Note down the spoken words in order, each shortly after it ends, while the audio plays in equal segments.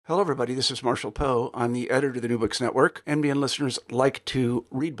Hello, everybody. This is Marshall Poe. I'm the editor of the New Books Network. NBN listeners like to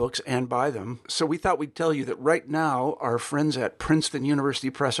read books and buy them. So we thought we'd tell you that right now, our friends at Princeton University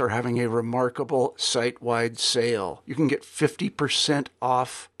Press are having a remarkable site-wide sale. You can get 50%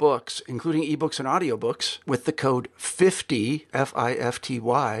 off books, including ebooks and audiobooks, with the code 50,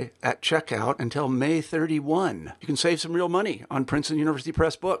 F-I-F-T-Y, at checkout until May 31. You can save some real money on Princeton University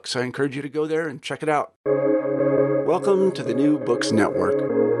Press books. I encourage you to go there and check it out. Welcome to the New Books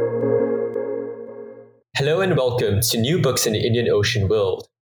Network. Hello and welcome to New Books in the Indian Ocean World,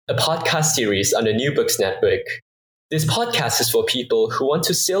 a podcast series on the New Books Network. This podcast is for people who want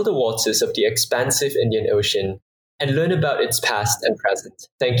to sail the waters of the expansive Indian Ocean and learn about its past and present.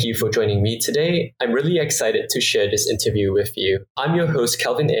 Thank you for joining me today. I'm really excited to share this interview with you. I'm your host,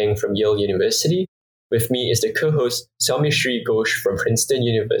 Kelvin Eng from Yale University. With me is the co-host Soumyashree Ghosh from Princeton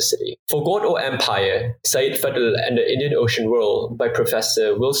University. For God or Empire, Syed Fadl and the Indian Ocean World by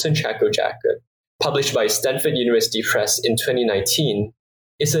Professor Wilson Jacob, published by Stanford University Press in 2019,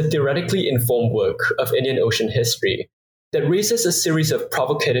 is a theoretically informed work of Indian Ocean history that raises a series of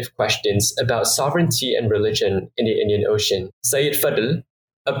provocative questions about sovereignty and religion in the Indian Ocean. Syed Fadl,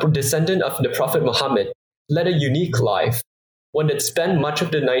 a descendant of the Prophet Muhammad, led a unique life, one that spanned much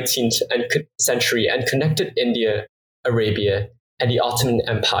of the 19th century and connected India, Arabia, and the Ottoman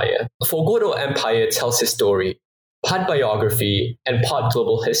Empire. For God or Empire tells his story, part biography and part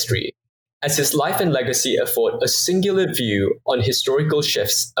global history, as his life and legacy afford a singular view on historical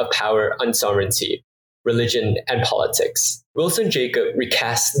shifts of power and sovereignty, religion, and politics. Wilson Jacob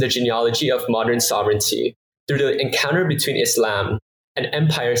recasts the genealogy of modern sovereignty through the encounter between Islam and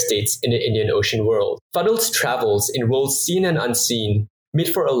empire states in the Indian Ocean world. Fadl's travels in worlds seen and unseen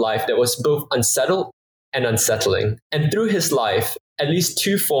made for a life that was both unsettled and unsettling. And through his life, at least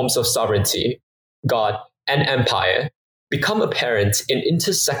two forms of sovereignty, God and empire, become apparent in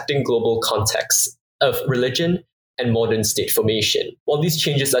intersecting global contexts of religion and modern state formation. While these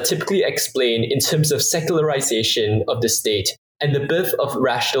changes are typically explained in terms of secularization of the state and the birth of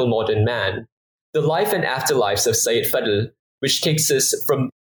rational modern man, the life and afterlives of Syed Fadl, which takes us from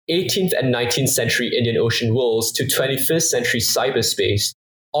 18th and 19th century Indian Ocean worlds to 21st century cyberspace,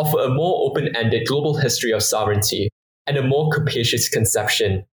 offer a more open-ended global history of sovereignty and a more capacious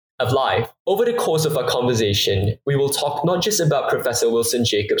conception of life. Over the course of our conversation, we will talk not just about Professor Wilson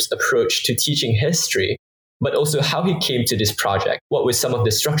Jacob's approach to teaching history, but also how he came to this project. What were some of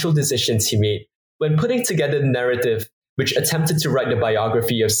the structural decisions he made when putting together the narrative which attempted to write the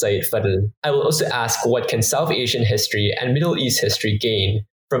biography of Syed Fadl? I will also ask what can South Asian history and Middle East history gain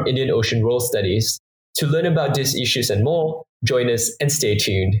from Indian Ocean world studies? To learn about these issues and more, join us and stay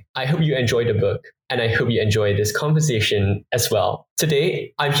tuned. I hope you enjoy the book, and I hope you enjoy this conversation as well.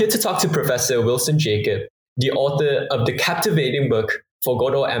 Today, I'm here to talk to Professor Wilson Jacob, the author of the captivating book For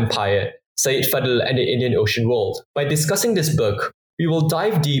God or Empire, Syed Fadl and the Indian Ocean World. By discussing this book, we will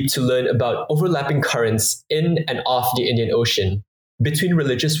dive deep to learn about overlapping currents in and off the Indian Ocean, between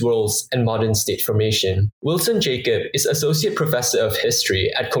religious worlds and modern state formation. Wilson Jacob is Associate Professor of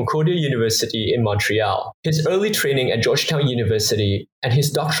History at Concordia University in Montreal. His early training at Georgetown University and his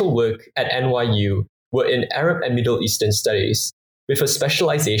doctoral work at NYU were in Arab and Middle Eastern studies, with a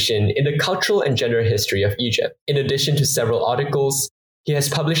specialization in the cultural and gender history of Egypt. In addition to several articles, he has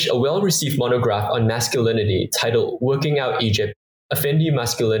published a well-received monograph on masculinity titled Working Out Egypt, Afindi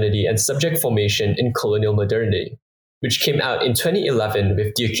Masculinity and Subject Formation in Colonial Modernity, which came out in 2011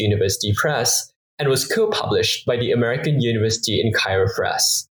 with Duke University Press and was co-published by the American University in Cairo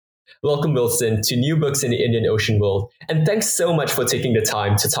Press. Welcome, Wilson, to New Books in the Indian Ocean World, and thanks so much for taking the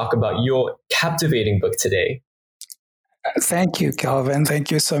time to talk about your captivating book today. Thank you, Kelvin.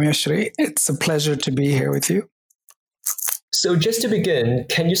 Thank you, Soumyashree. It's a pleasure to be here with you. So just to begin,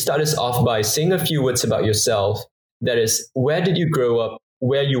 can you start us off by saying a few words about yourself? That is, where did you grow up,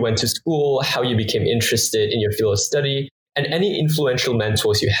 where you went to school, how you became interested in your field of study, and any influential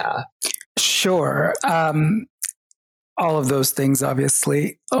mentors you have? Sure. All of those things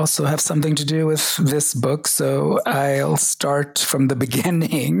obviously also have something to do with this book, so I'll start from the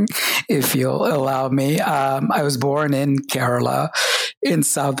beginning, if you'll allow me. I was born in Kerala in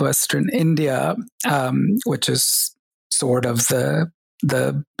southwestern India, which is sort of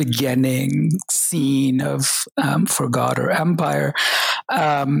the beginning scene of For God or Empire.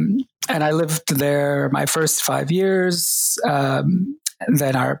 And I lived there my first 5 years.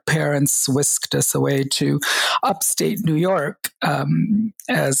 Then our parents whisked us away to upstate New York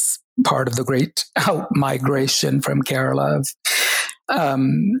as part of the great out-migration from Kerala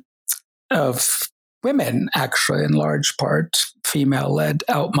of women, actually, in large part, female-led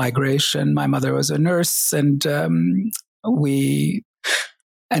out-migration. My mother was a nurse, and we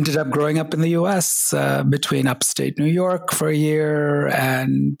ended up growing up in the U.S. Between upstate New York for a year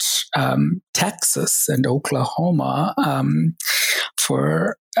and Texas and Oklahoma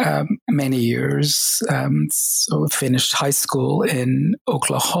for many years. So finished high school in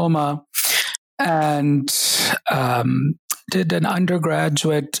Oklahoma and did an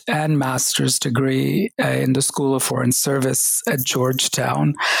undergraduate and master's degree in the School of Foreign Service at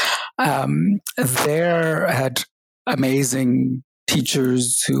Georgetown. There I had amazing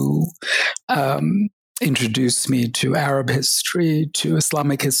teachers who introduced me to Arab history, to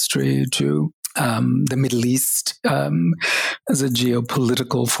Islamic history, to the Middle East as a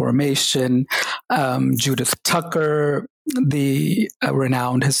geopolitical formation. Judith Tucker, the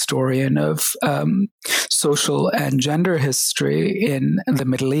renowned historian of social and gender history in the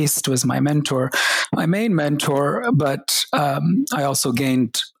Middle East, was my mentor, my main mentor. But I also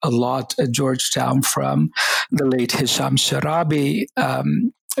gained a lot at Georgetown from the late Hisham Sharabi,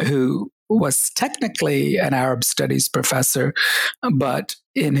 who was technically an Arab studies professor, but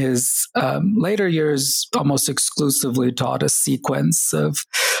in his later years almost exclusively taught a sequence of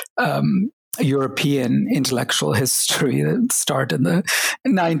European intellectual history that started in the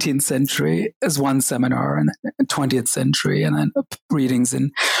 19th century as one seminar in the 20th century, and then readings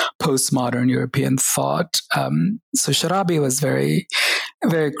in postmodern European thought. So Sharabi was very,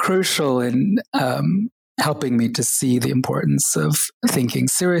 very crucial in helping me to see the importance of thinking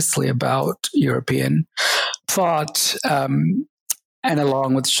seriously about European thought. And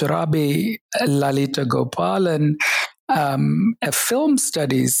along with Sharabi, Lalita Gopalan, a film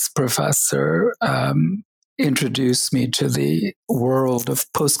studies professor, introduced me to the world of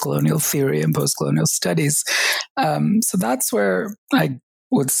postcolonial theory and postcolonial studies. So that's where I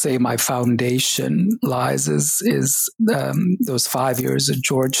would say my foundation lies is those 5 years at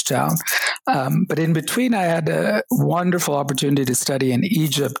Georgetown. But in between, I had a wonderful opportunity to study in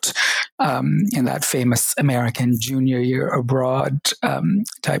Egypt in that famous American Junior Year Abroad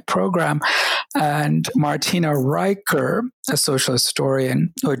type program. And Martina Riker, a social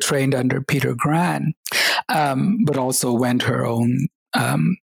historian who had trained under Peter Gran, but also went her own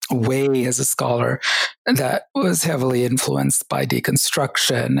way as a scholar that was heavily influenced by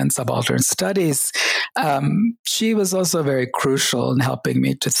deconstruction and subaltern studies. She was also very crucial in helping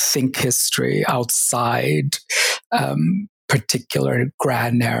me to think history outside particular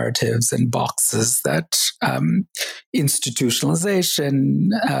grand narratives and boxes that institutionalization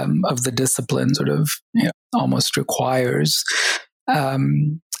of the discipline sort of almost requires.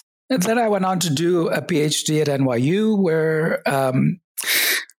 And then I went on to do a PhD at NYU where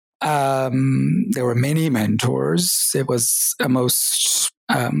there were many mentors. It was a most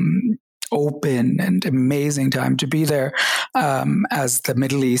open and amazing time to be there, as the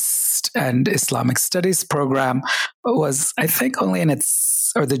Middle East and Islamic Studies program was, I think, only in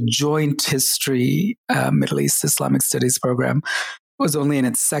the joint history Middle East Islamic Studies program was only in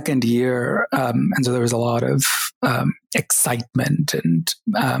its second year. And so there was a lot of excitement and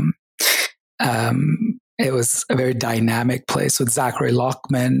it was a very dynamic place with Zachary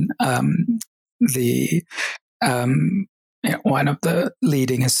Lockman, one of the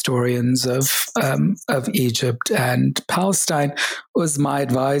leading historians of Egypt and Palestine, was my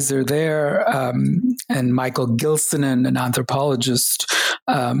advisor there, and Michael Gilsonen, an anthropologist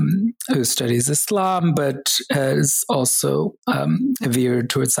who studies Islam, but has also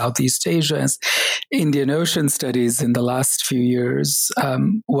veered towards Southeast Asia. As Indian Ocean studies in the last few years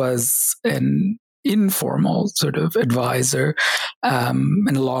was an informal sort of advisor.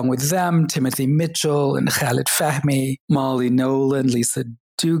 And along with them, Timothy Mitchell and Khalid Fahmy, Molly Nolan, Lisa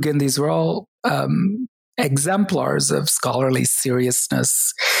Dugan, these were all exemplars of scholarly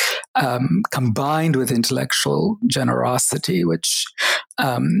seriousness combined with intellectual generosity, which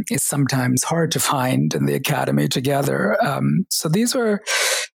is sometimes hard to find in the academy together. So these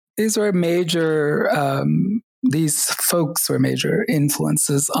folks were major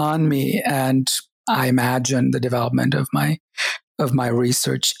influences on me, and I imagine the development of my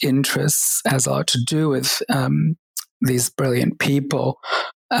research interests has a lot to do with these brilliant people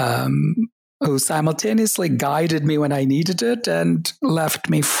who simultaneously guided me when I needed it and left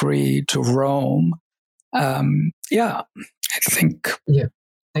me free to roam. I think. Yeah.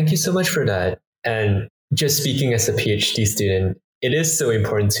 Thank you so much for that. And just speaking as a PhD student, it is so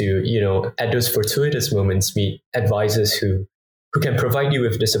important to, at those fortuitous moments, meet advisors who can provide you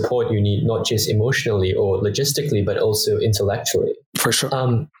with the support you need, not just emotionally or logistically, but also intellectually. For sure.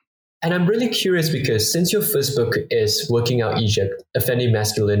 And I'm really curious because since your first book is Working Out Egypt, Offending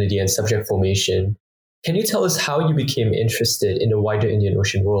Masculinity and Subject Formation, can you tell us how you became interested in the wider Indian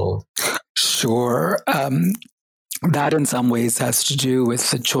Ocean world? Sure. that in some ways has to do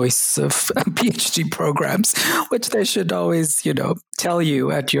with the choice of PhD programs, which they should always, tell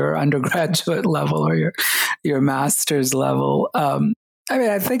you at your undergraduate level or your master's level.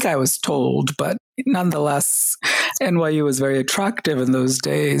 I think I was told, but nonetheless, NYU was very attractive in those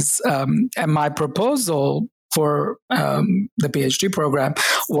days. And my proposal for the PhD program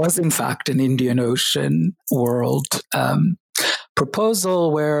was, in fact, an Indian Ocean world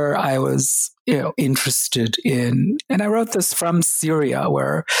proposal where I was, interested in, and I wrote this from Syria,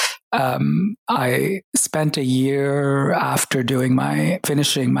 where I spent a year after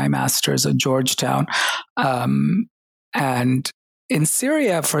finishing my master's at Georgetown, and in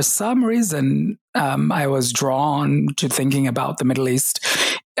Syria, for some reason, I was drawn to thinking about the Middle East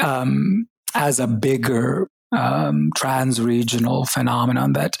as a bigger trans-regional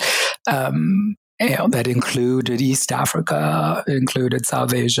phenomenon that that included East Africa, included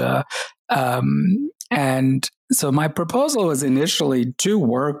South Asia. And so my proposal was initially to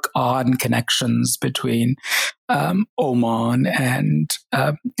work on connections between Oman and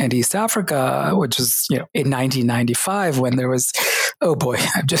East Africa, which is, in 1995 when there was, oh boy,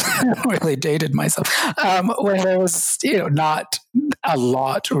 I've just really dated myself, when there was, not a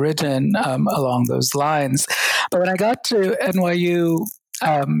lot written along those lines. But when I got to NYU,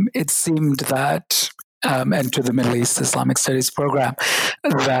 it seemed that, and to the Middle East Islamic Studies program,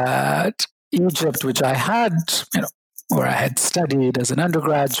 that Egypt, which I had, where I had studied as an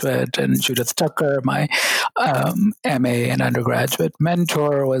undergraduate, and Judith Tucker, my MA and undergraduate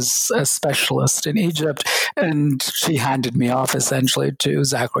mentor, was a specialist in Egypt, and she handed me off essentially to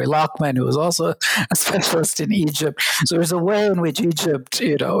Zachary Lockman, who was also a specialist in Egypt. So there's a way in which Egypt,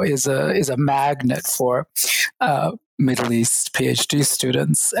 is a magnet for Middle East PhD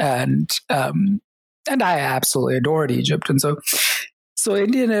students, and I absolutely adored Egypt, and so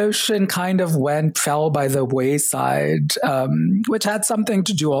Indian Ocean kind of fell by the wayside, which had something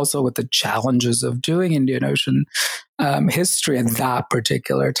to do also with the challenges of doing Indian Ocean history at that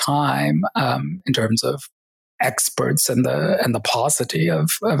particular time, in terms of experts and the paucity of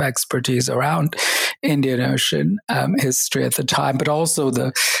expertise around Indian Ocean history at the time, but also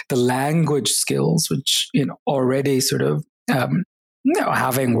the language skills, which already sort of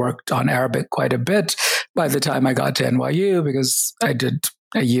having worked on Arabic quite a bit by the time I got to NYU, because I did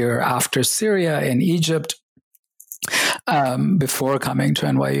a year after Syria in Egypt before coming to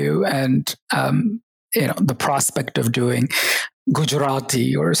NYU, and the prospect of doing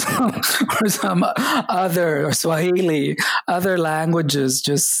Gujarati or some other, or Swahili, other languages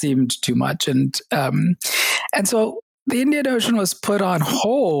just seemed too much, and so the Indian Ocean was put on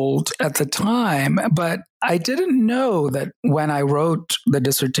hold at the time, but I didn't know that when I wrote the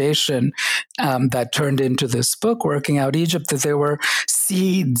dissertation that turned into this book, Working Out Egypt, that there were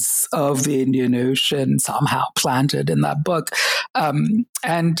seeds of the Indian Ocean somehow planted in that book.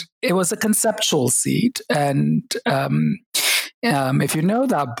 And it was a conceptual seed. And if you know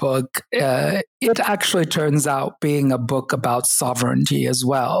that book, it actually turns out being a book about sovereignty as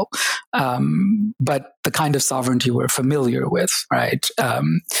well, but the kind of sovereignty we're familiar with, right?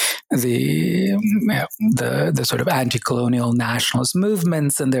 The sort of anti-colonial nationalist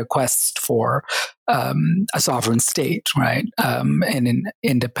movements and their quest for a sovereign state, right, and in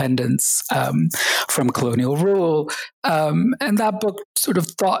independence from colonial rule, and that book sort of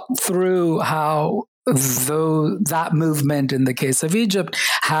thought through how, though that movement in the case of Egypt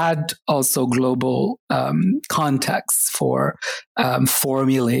had also global contexts for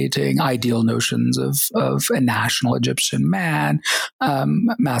formulating ideal notions of a national Egyptian man,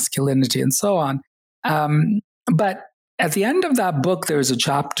 masculinity, and so on. But at the end of that book, there's a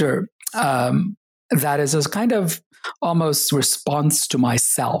chapter that is a kind of almost response to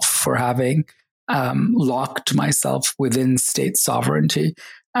myself for having locked myself within state sovereignty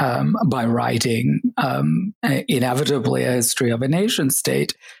by writing inevitably a history of a nation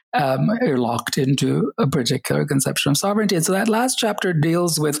state. You're locked into a particular conception of sovereignty. And so that last chapter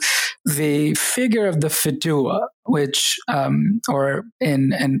deals with the figure of the Fituwa, which, or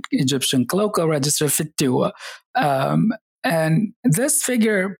in Egyptian colloquial register, Fituwa. And this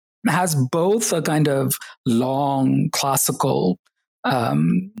figure has both a kind of long classical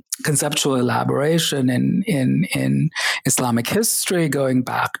conceptual elaboration in Islamic history, going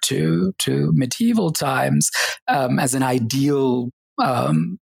back to medieval times, as an ideal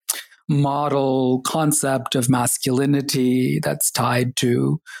model concept of masculinity that's tied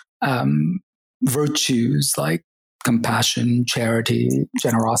to virtues like compassion, charity,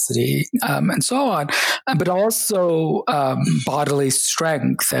 generosity, and so on, but also bodily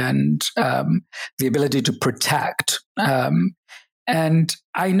strength and the ability to protect. And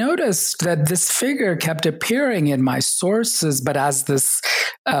I noticed that this figure kept appearing in my sources, but as these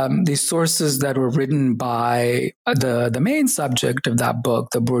sources that were written by the main subject of that book,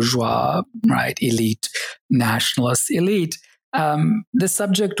 the bourgeois, right, elite, nationalist elite, the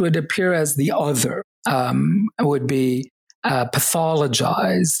subject would appear as the other, would be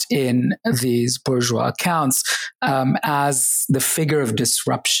pathologized in these bourgeois accounts as the figure of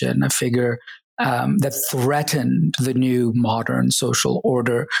disruption, a figure that threatened the new modern social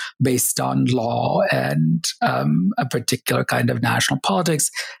order based on law and a particular kind of national politics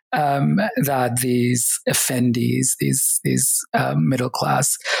that these effendis, these middle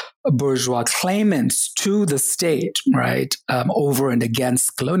class bourgeois claimants to the state, right, over and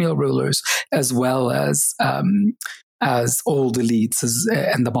against colonial rulers, as well as old elites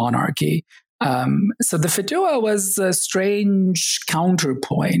and the monarchy. So the Fetwa was a strange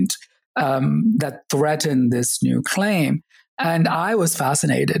counterpoint that threatened this new claim. And I was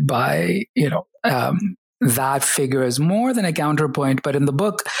fascinated by, that figure as more than a counterpoint. But in the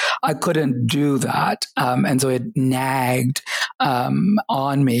book, I couldn't do that. And so it nagged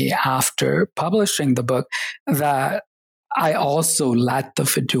on me after publishing the book that I also let the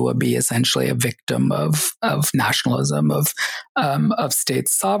Fetwa be essentially a victim of nationalism, of state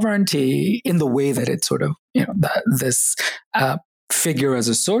sovereignty in the way that it sort of, this figure as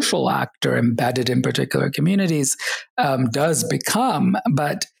a social actor embedded in particular communities does become,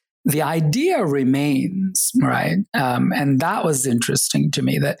 but the idea remains, right? And that was interesting to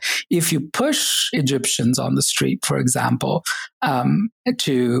me, that if you push Egyptians on the street, for example,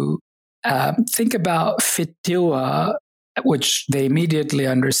 to think about Fetwa, which they immediately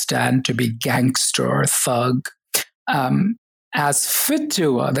understand to be gangster or thug, as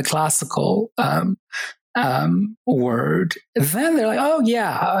Fetwa, the classical word, then they're like, oh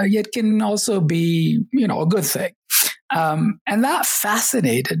yeah, it can also be, a good thing. And that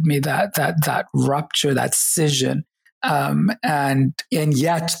fascinated me, that rupture, that scission. And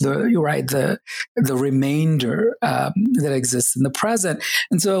yet the remainder that exists in the present.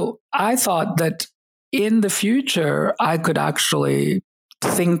 And so I thought that in the future, I could actually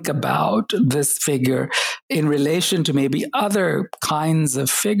think about this figure in relation to maybe other kinds of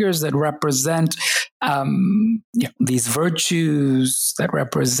figures that represent these virtues, that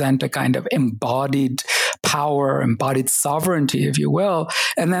represent a kind of embodied power, embodied sovereignty, if you will.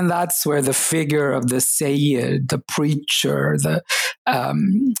 And then that's where the figure of the Sayyid, the preacher, the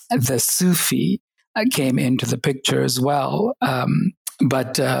Sufi came into the picture as well.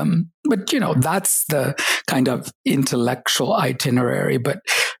 But that's the kind of intellectual itinerary. But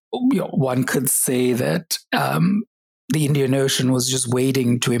one could say that the Indian Ocean was just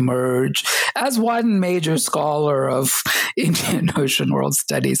waiting to emerge. As one major scholar of Indian Ocean world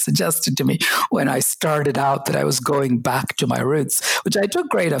studies suggested to me when I started out that I was going back to my roots, which I took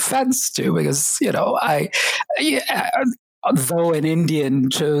great offense to, because though an Indian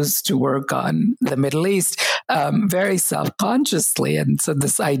chose to work on the Middle East very self-consciously. And so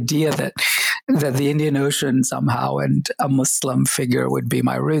this idea that the Indian Ocean somehow and a Muslim figure would be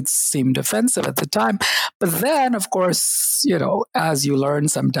my roots seemed offensive at the time. But then, of course, as you learn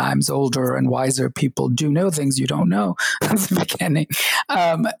sometimes, older and wiser people do know things you don't know at the beginning.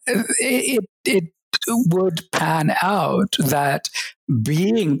 It would pan out that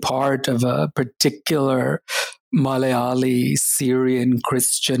being part of a particular Malayali Syrian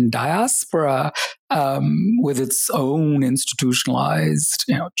Christian diaspora with its own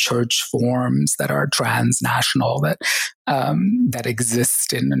institutionalized, church forms that are transnational, that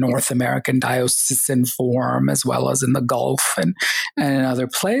exist in the North American diocesan form as well as in the Gulf and in other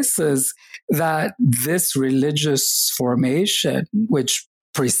places, that this religious formation, which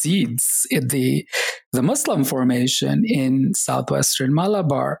precedes the Muslim formation in southwestern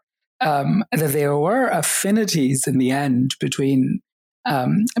Malabar, that there were affinities in the end between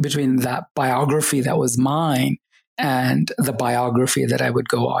that biography that was mine and the biography that I would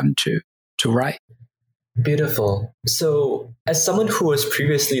go on to write. Beautiful. So, as someone who was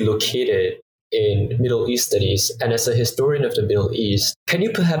previously located in Middle East studies and as a historian of the Middle East, can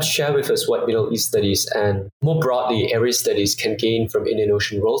you perhaps share with us what Middle East studies and more broadly area studies can gain from Indian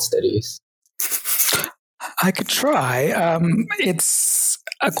Ocean world studies? I could try. It's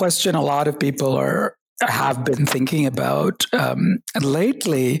a question a lot of people have been thinking about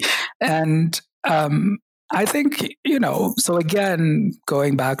lately. And I think, so again,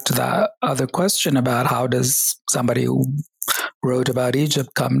 going back to that other question about how does somebody who wrote about Egypt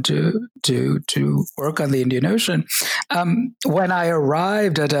come to work on the Indian Ocean. When I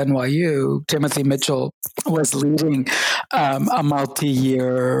arrived at NYU, Timothy Mitchell was leading a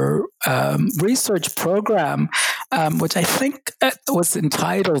multi-year research program which I think was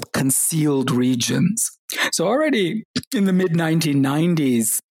entitled Concealed Regions. So already in the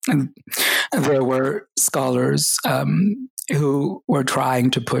mid-1990s, there were scholars who were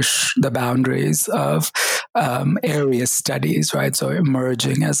trying to push the boundaries of area studies, right? So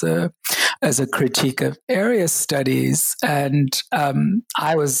emerging as a critique of area studies, and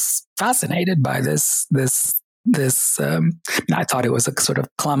I was fascinated by this. I thought it was a sort of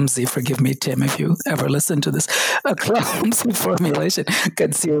clumsy, forgive me, Tim, if you ever listen to this, a clumsy formulation,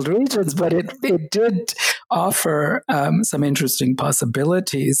 concealed regions, but it did offer some interesting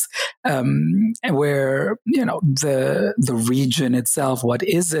possibilities where, the region itself, what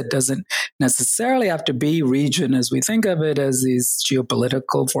is it, doesn't necessarily have to be region as we think of it as these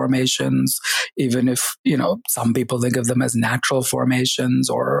geopolitical formations, even if, some people think of them as natural formations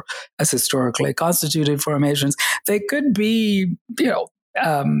or as historically constituted formations. They could be,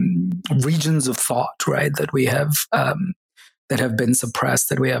 regions of thought, right? That we have that have been suppressed,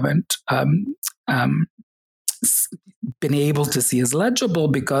 that we haven't been able to see as legible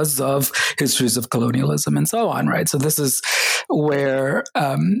because of histories of colonialism and so on, right? So this is where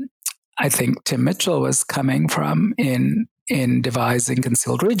I think Tim Mitchell was coming from in devising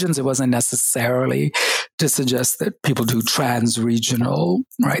Concealed Regions. It wasn't necessarily to suggest that people do trans-regional,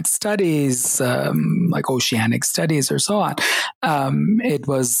 right, studies, like oceanic studies or so on. It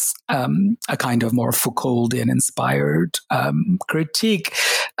was a kind of more Foucauldian-inspired critique,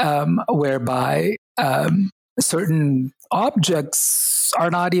 whereby certain objects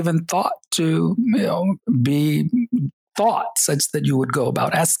are not even thought to, be thought such that you would go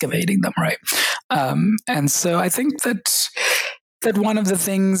about excavating them, right? And so I think that one of the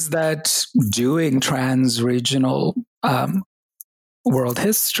things that doing trans-regional world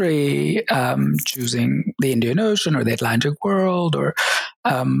history, choosing the Indian Ocean or the Atlantic world or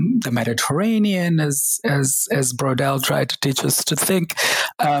the Mediterranean, as Braudel tried to teach us to think,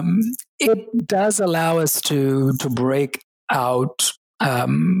 it does allow us to break out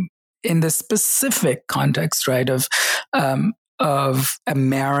in the specific context, right, of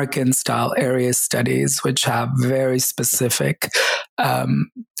American-style area studies, which have very specific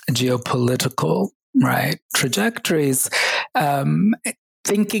geopolitical, right, trajectories.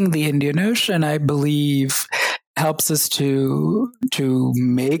 Thinking the Indian Ocean, I believe, helps us to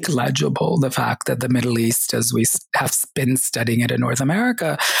make legible the fact that the Middle East, as we have been studying it in North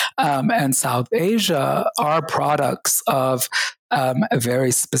America and South Asia, are products of a very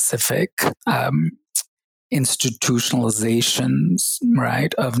specific institutionalizations,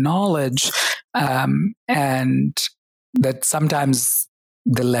 right, of knowledge, and that sometimes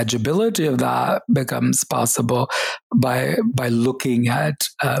the legibility of that becomes possible by looking at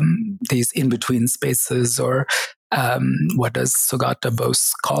these in-between spaces, or what does Sugata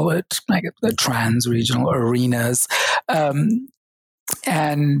Bose call it, like the trans-regional arenas, and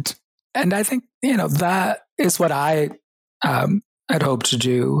I think that is what I I'd hoped to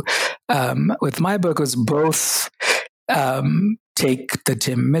do with my book, was both take the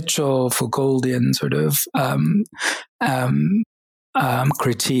Tim Mitchell Foucauldian sort of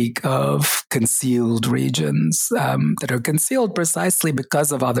critique of concealed regions that are concealed precisely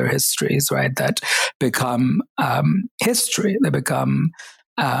because of other histories, right, that become history, they become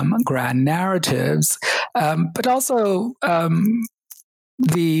grand narratives, but also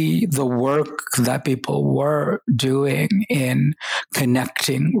the work that people were doing in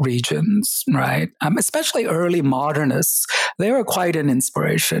connecting regions, right? Especially early modernists, they were quite an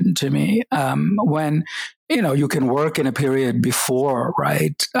inspiration to me. When you can work in a period before,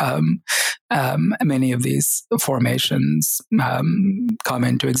 right? Many of these formations come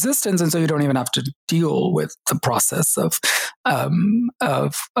into existence, and so you don't even have to deal with the process of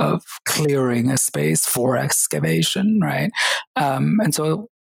clearing a space for excavation, right? And so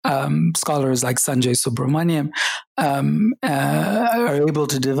scholars like Sanjay Subramaniam are able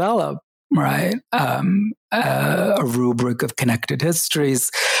to develop, right, a rubric of connected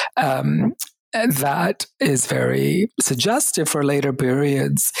histories that is very suggestive for later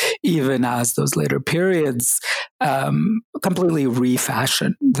periods, even as those later periods completely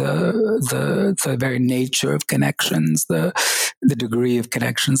refashion the very nature of connections, the degree of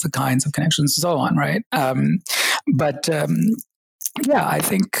connections, the kinds of connections, and so on, right? Yeah, I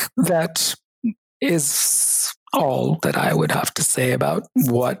think that is all that I would have to say about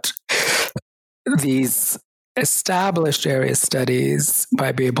what these established area studies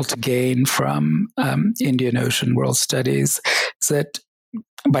might be able to gain from Indian Ocean world studies, is that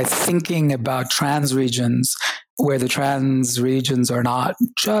by thinking about trans-regions, where the trans-regions are not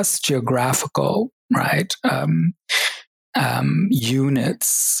just geographical, right,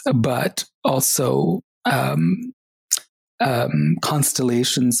 units, but also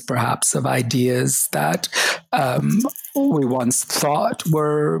constellations, perhaps, of ideas that we once thought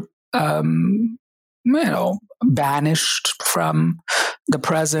were, banished from the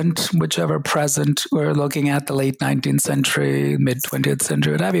present, whichever present we're looking at, the late 19th century, mid 20th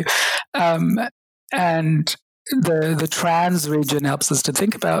century, what have you. And the trans region helps us to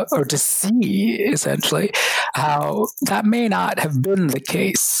think about or to see, essentially, how that may not have been the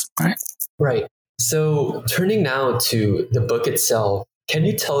case, right? Right. So turning now to the book itself, can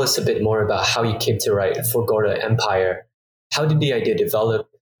you tell us a bit more about how you came to write For Gorda Empire? How did the idea develop?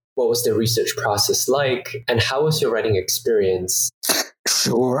 What was the research process like? And how was your writing experience?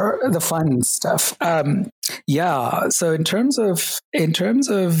 Sure, the fun stuff. So in terms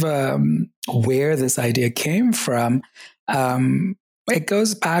of where this idea came from, it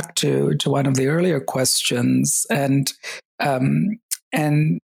goes back to one of the earlier questions, and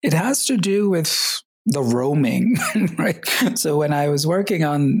it has to do with the roaming, right? So when I was working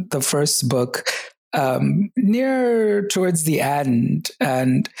on the first book, near towards the end,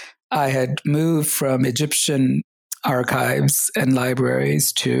 and I had moved from Egyptian archives and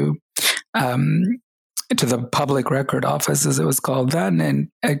libraries to the Public Record Office, as it was called then,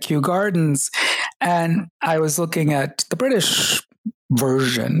 at Kew Gardens, and I was looking at the British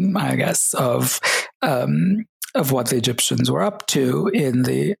version, I guess, of what the Egyptians were up to in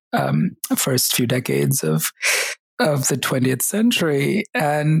the first few decades of the 20th century,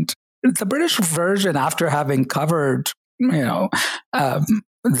 and the British version, after having covered, the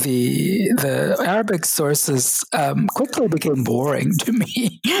Arabic sources quickly became boring to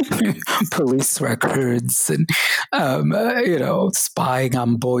me. Police records and spying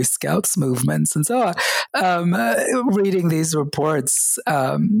on Boy Scouts movements and so on. Reading these reports,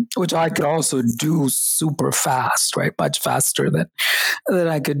 which I could also do super fast, right? Much faster than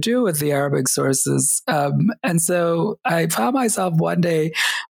I could do with the Arabic sources. And so I found myself one day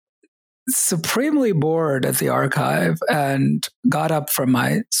supremely bored at the archive and got up from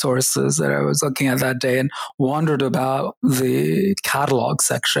my sources that I was looking at that day and wandered about the catalog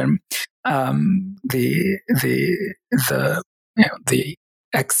section, the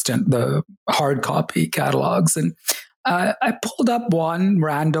hard copy catalogs, and I pulled up one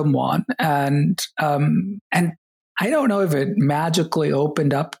random one, and I don't know if it magically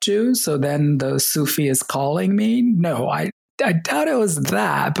opened up to, so then the Sufi is calling me. No, I doubt it was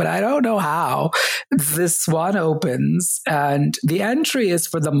that, but I don't know how. This one opens, and the entry is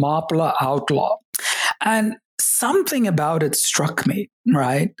for the Mapla Outlaw. And something about it struck me,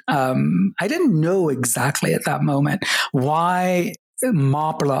 right? I didn't know exactly at that moment why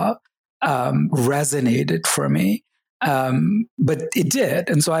Mapla resonated for me, but it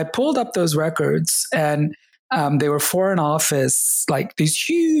did. And so I pulled up those records, and they were Foreign Office, like these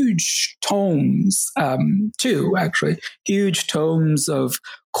huge tomes, two actually, huge tomes of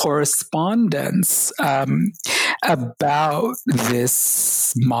correspondence about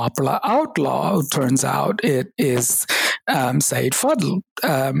this Mapla outlaw. Who turns out it is Said Fadl.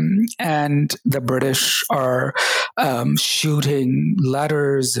 And the British are shooting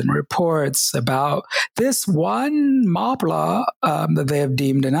letters and reports about this one Mapla that they have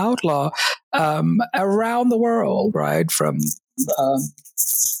deemed an outlaw around the world, right? From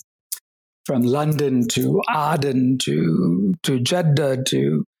London to Aden to Jeddah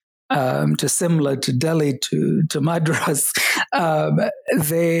to Simla to Delhi to Madras.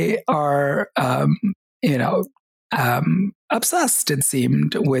 They are obsessed, it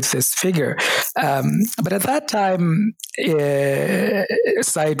seemed, with this figure. But at that time,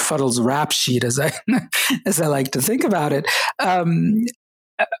 Said Fadl's rap sheet, as I like to think about it,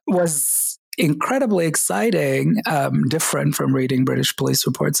 was incredibly exciting, different from reading British police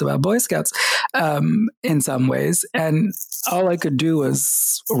reports about Boy Scouts in some ways. And all I could do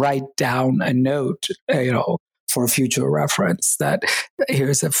was write down a note, for future reference, that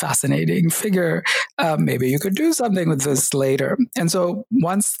here's a fascinating figure. Maybe you could do something with this later. And so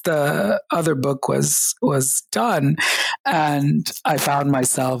once the other book was done, and I found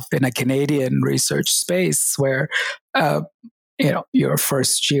myself in a Canadian research space where your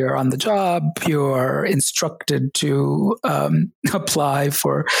first year on the job, you're instructed to apply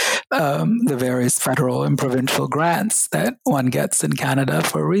for the various federal and provincial grants that one gets in Canada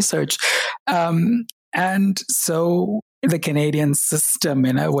for research. And so the Canadian system,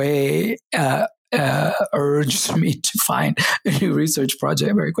 in a way, urged me to find a new research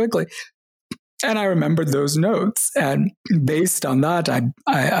project very quickly. And I remembered those notes. And based on that,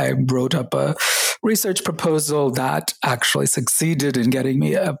 I wrote up a research proposal that actually succeeded in getting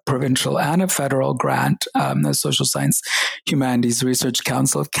me a provincial and a federal grant, the Social Science Humanities Research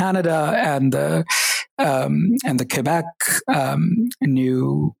Council of Canada and the Quebec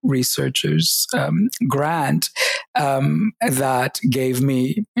New Researchers Grant that gave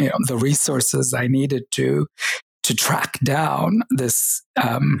me the resources I needed to track down this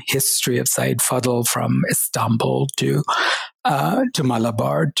history of Said Fadl from Istanbul to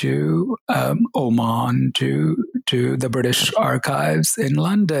Malabar to Oman to the British Archives in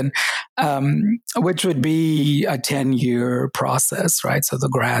London, which would be a 10-year process, right? So the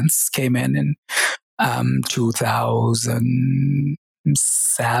grants came in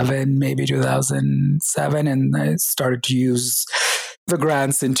 2007, maybe 2007, and I started to use the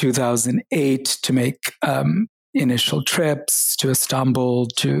grants in 2008 to make initial trips to Istanbul,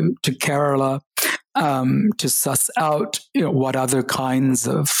 to Kerala, to suss out, what other kinds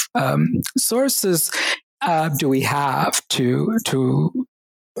of sources do we have to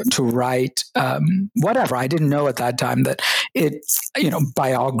write whatever. I didn't know at that time that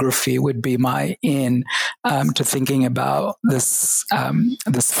biography would be my in to thinking about this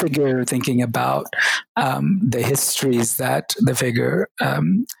figure, thinking about the histories that the figure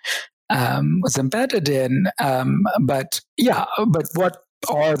was embedded in. But what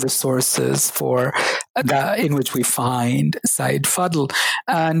are the sources for that in which we find Said Fadl?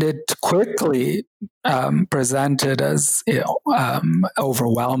 And it quickly presented as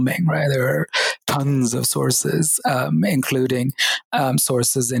overwhelming, right? There are tons of sources, including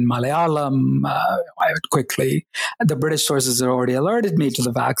sources in Malayalam. The British sources had already alerted me to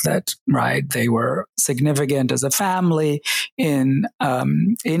the fact that, right, they were significant as a family in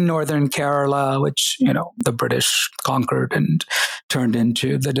northern Kerala, which the British conquered and turned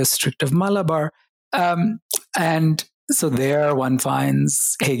into the district of Malabar, and so there one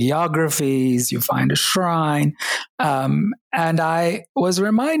finds hagiographies, you find a shrine. And I was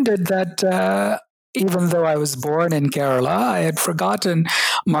reminded that even though I was born in Kerala, I had forgotten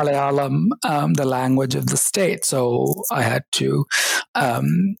Malayalam, the language of the state. So I had to,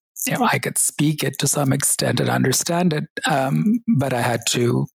 I could speak it to some extent and understand it, but I had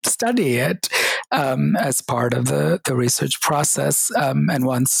to study it as part of the research process. And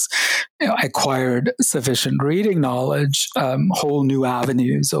once I acquired sufficient reading knowledge, whole new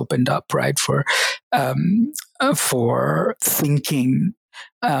avenues opened up, right, for thinking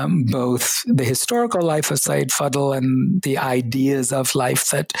both the historical life of Said Fadl and the ideas of life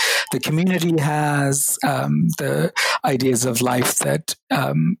that the community has, the ideas of life that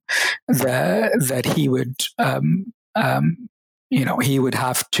he would he would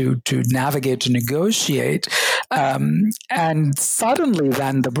have to navigate, to negotiate, and suddenly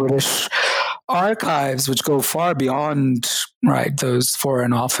then the British archives, which go far beyond, right, those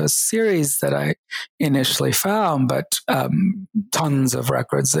Foreign Office series that I initially found, but tons of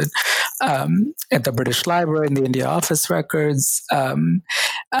records at the British Library and the India Office records, that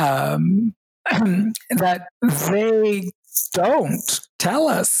they don't tell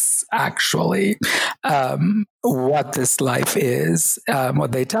us actually what this life is.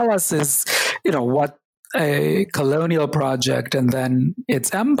 What they tell us is, what a colonial project and then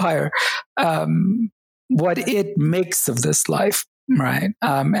its empire, what it makes of this life, right?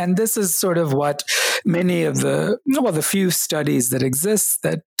 And this is sort of what many of the few studies that exist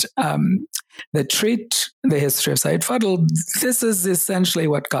that treat the history of Said Fadl, this is essentially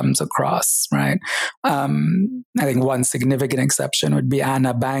what comes across, right? I think one significant exception would be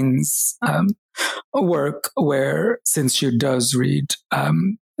Anna Bang's work, where, since she does read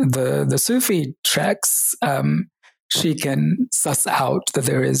the Sufi texts, she can suss out that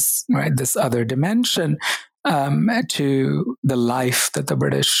there is, right, this other dimension to the life that the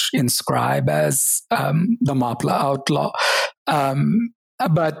British inscribe as the Mapla outlaw.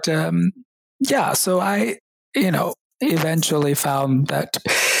 So I, eventually found that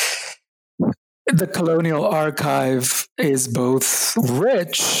the colonial archive is both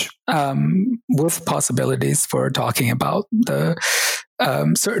rich with possibilities for talking about the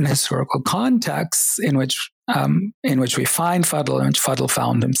certain historical contexts in which we find Fadl, in which Fadl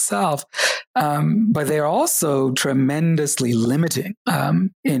found himself, but they're also tremendously limiting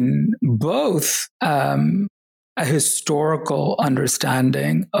in both a historical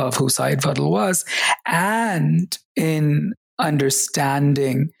understanding of who Said Fadl was and in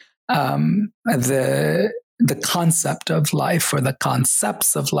understanding the concept of life, or the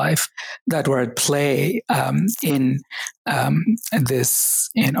concepts of life that were at play in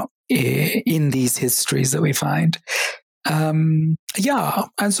this, in these histories that we find. Yeah.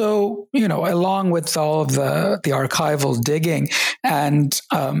 And so, along with all of the archival digging and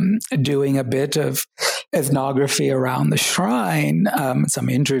doing a bit of ethnography around the shrine, some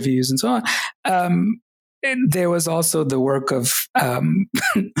interviews and so on, and there was also the work of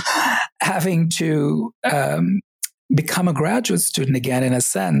having to become a graduate student again, in a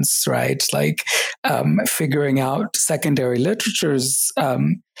sense, right? Like figuring out secondary literatures.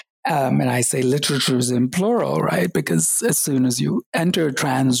 And I say literatures in plural, right? Because as soon as you enter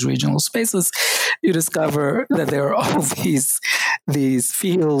trans-regional spaces, you discover that there are all these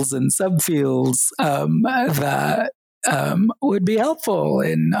fields and subfields that would be helpful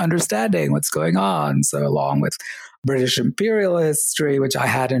in understanding what's going on. So along with British imperial history, which I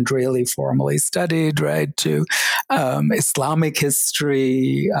hadn't really formally studied, right, to Islamic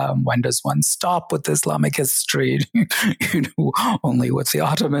history. When does one stop with Islamic history? Only with the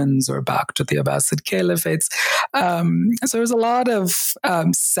Ottomans or back to the Abbasid caliphates. So there's a lot of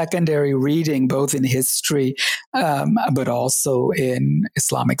secondary reading, both in history, but also in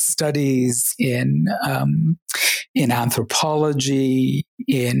Islamic studies, in anthropology,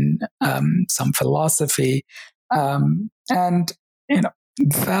 in some philosophy. And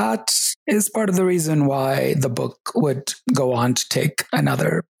that is part of the reason why the book would go on to take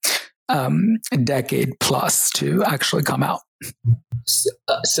another decade plus to actually come out.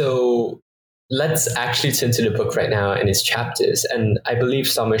 So let's actually turn to the book right now and its chapters. And I believe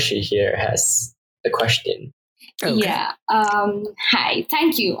Somashi here has a question. Okay. Yeah. Hi.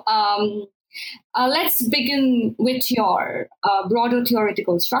 Thank you. Let's begin with your broader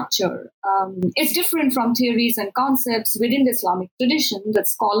theoretical structure. It's different from theories and concepts within the Islamic tradition that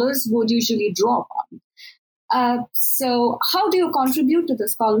scholars would usually draw upon. So how do you contribute to the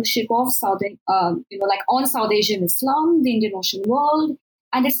scholarship of on South Asian Islam, the Indian Ocean world,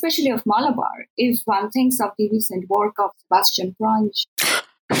 and especially of Malabar, if one thinks of the recent work of Sebastian Franch?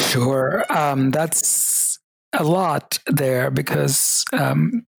 Sure. That's a lot there because...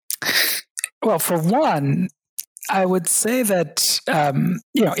 well, for one, I would say that,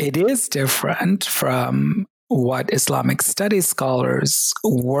 it is different from what Islamic studies scholars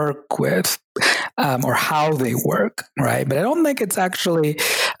work with or how they work, right? But I don't think it's actually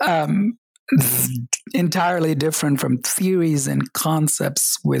entirely different from theories and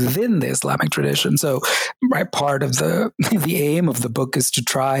concepts within the Islamic tradition. So, right, part of the aim of the book is to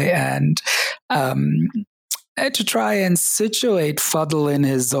try and situate Fadl in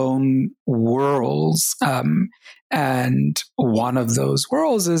his own worlds. And one of those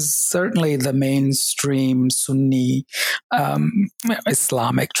worlds is certainly the mainstream Sunni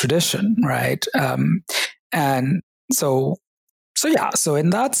Islamic tradition, right? And so in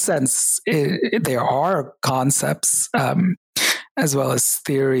that sense, there are concepts as well as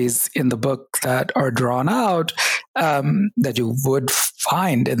theories in the book that are drawn out that you would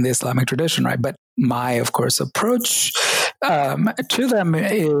find in the Islamic tradition, right? But my, of course, approach to them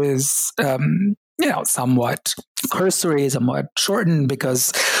is, somewhat cursory, somewhat shortened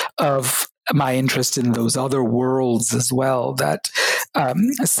because of my interest in those other worlds as well that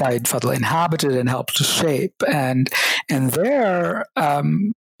Said Fadl inhabited and helped to shape. And there,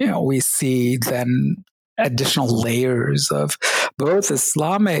 we see then additional layers of both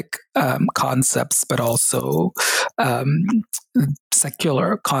Islamic concepts, but also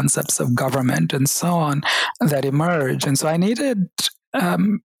secular concepts of government and so on that emerge. And so I needed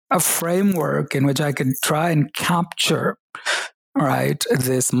a framework in which I could try and capture, right,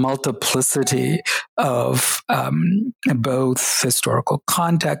 this multiplicity of both historical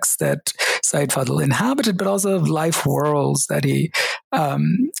contexts that Said Fadl inhabited, but also of life worlds that he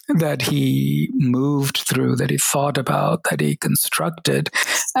moved through, that he thought about, that he constructed.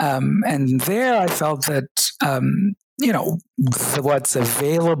 And there I felt that, what's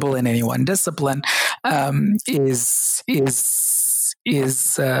available in any one discipline is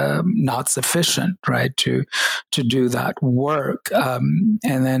not sufficient, right, to do that work. And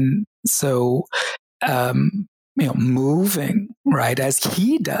then so moving, right, as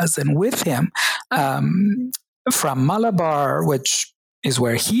he does and with him from Malabar, which is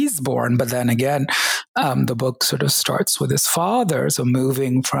where he's born, but then again, the book sort of starts with his father. So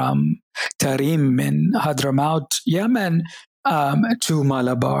moving from Tarim in Hadramaut, Yemen, to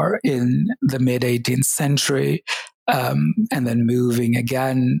Malabar in the mid-18th century, and then moving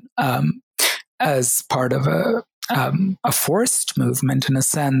again as part of a forced movement, in a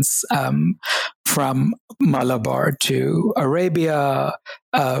sense, from Malabar to Arabia,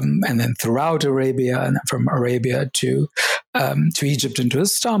 and then throughout Arabia, and then from Arabia to Egypt and to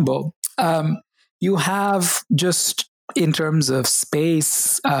Istanbul. You have, just in terms of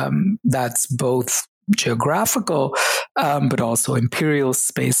space, that's both geographical, but also imperial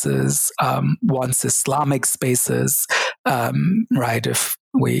spaces, once Islamic spaces, right? If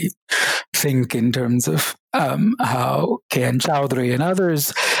we think in terms of how K.N. Chowdhury and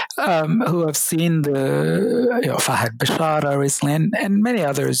others who have seen Fahad Bashara recently, and many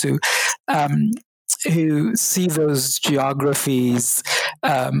others who see those geographies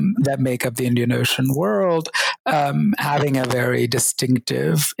that make up the Indian Ocean world having a very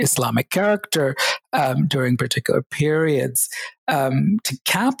distinctive Islamic character during particular periods, to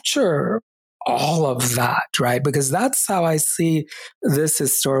capture all of that, right? Because that's how I see this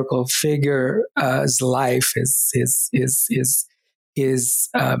historical figure's life, his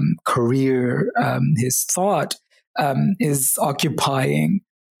career, his thought is occupying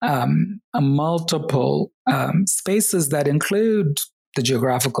a multiple spaces that include the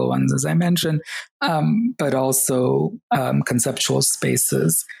geographical ones, as I mentioned, but also conceptual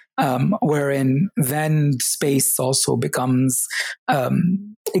spaces, wherein then space also becomes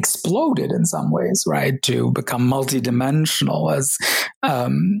exploded in some ways, right? To become multidimensional, as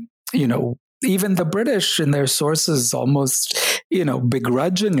even the British in their sources almost,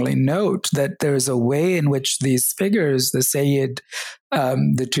 begrudgingly note that there's a way in which these figures, the Sayyid,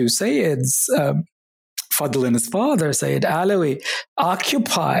 the two Sayyids, Fadl and his father, Sayyid Alawi,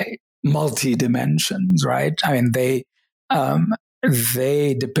 occupy multi-dimensions, right? I mean, they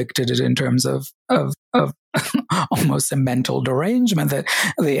depicted it in terms of almost a mental derangement, that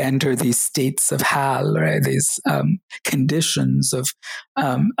they enter these states of hal, right? These conditions of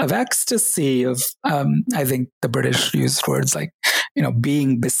ecstasy, of I think the British used words like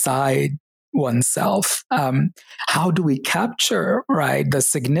being beside oneself. How do we capture, right, the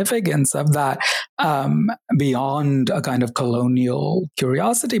significance of that beyond a kind of colonial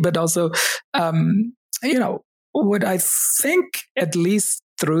curiosity, but also what I think, at least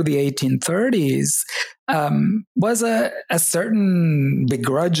through the 1830s, was a certain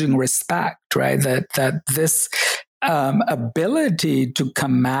begrudging respect, right? That this ability to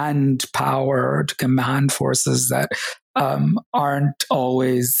command power, to command forces that aren't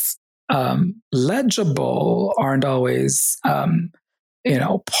always legible, aren't always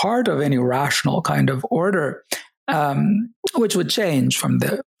part of any rational kind of order, which would change from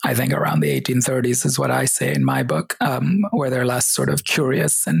I think around the 1830s is what I say in my book, where they're less sort of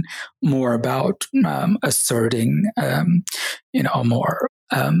curious and more about asserting, a more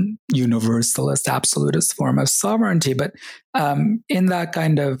universalist, absolutist form of sovereignty. But in that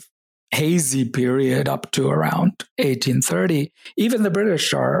kind of hazy period up to around 1830, even the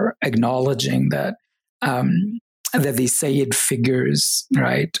British are acknowledging that these Sayyid figures,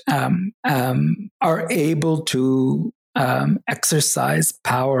 right, are able to exercise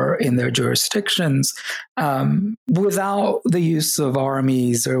power in their jurisdictions without the use of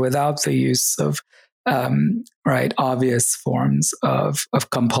armies or without the use of obvious forms of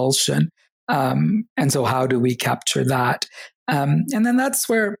compulsion. And so how do we capture that? And then that's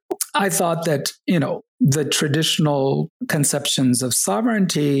where I thought that, the traditional conceptions of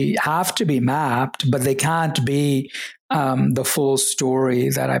sovereignty have to be mapped, but they can't be the full story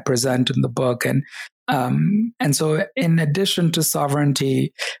that I present in the book. And so in addition to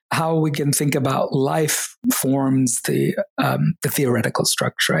sovereignty, how we can think about life forms the theoretical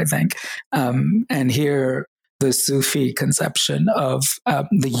structure, I think. And here, the Sufi conception of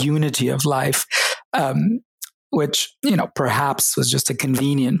the unity of life, which, perhaps was just a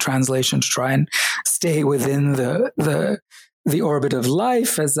convenient translation to try and stay within the orbit of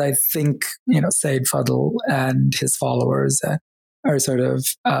life, as I think, Sayyid Fadl and his followers are sort of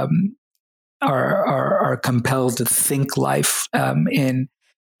are compelled to think life in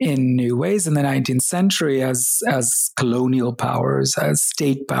new ways in the 19th century, as colonial powers, as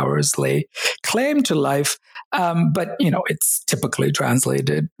state powers lay claim to life. But it's typically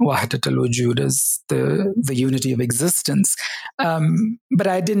translated Wahdat al-Wujud as the unity of existence. But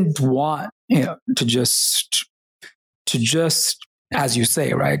I didn't want to just as you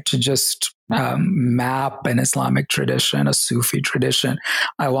say, right, to just map an Islamic tradition, a Sufi tradition.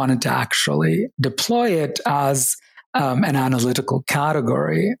 I wanted to actually deploy it as an analytical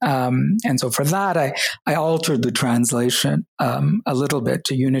category. And so for that, I altered the translation a little bit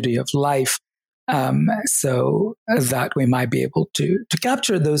to unity of life, so that we might be able to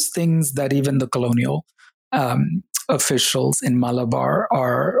capture those things that even the colonial officials in Malabar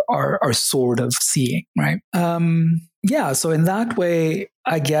are sort of seeing, right? So in that way,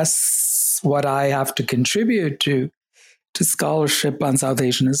 I guess what I have to contribute to scholarship on South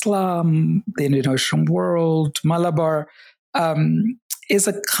Asian Islam, the Indian Ocean world, Malabar, is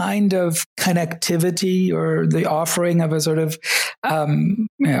a kind of connectivity, or the offering of a sort of,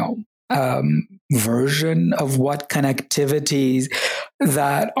 version of what connectivities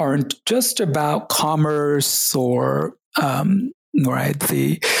that aren't just about commerce or right,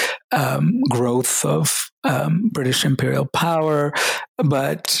 the growth of British imperial power,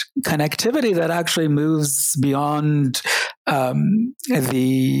 but connectivity that actually moves beyond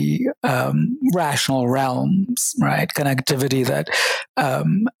the rational realms, right? Connectivity that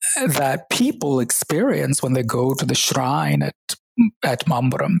that people experience when they go to the shrine at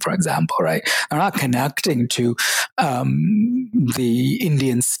Mamburam, for example, right? They're not connecting to the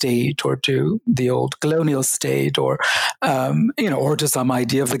Indian state or to the old colonial state or, or to some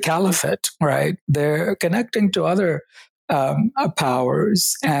idea of the caliphate, right? They're connecting to other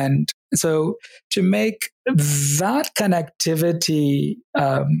powers. And so to make that connectivity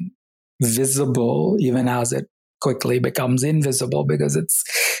visible, even as it quickly becomes invisible, because it's,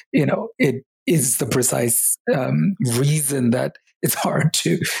 it is the precise reason that it's hard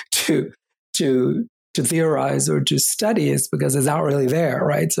to theorize or to study, is because it's not really there,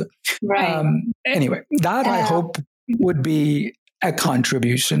 right? So, right. Anyway, that I hope would be a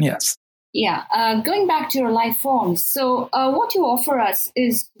contribution. Yes. Yeah. Going back to your life forms. So what you offer us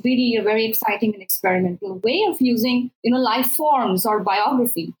is really a very exciting and experimental way of using, life forms or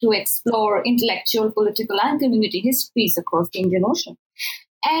biography to explore intellectual, political, and community histories across the Indian Ocean.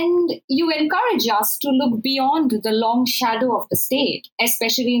 And you encourage us to look beyond the long shadow of the state,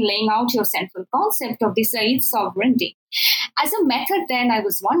 especially in laying out your central concept of the Sayyid sovereignty. As a method, then, I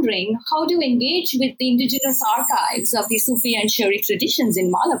was wondering, how do you engage with the indigenous archives of the Sufi and Shari traditions in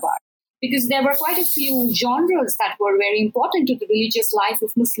Malabar? Because there were quite a few genres that were very important to the religious life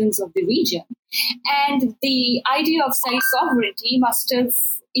of Muslims of the region. And the idea of Sayyid sovereignty must have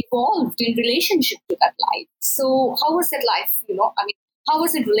evolved in relationship to that life. So how was that life, how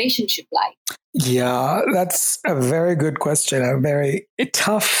was the relationship like? Yeah, that's a very good question, a very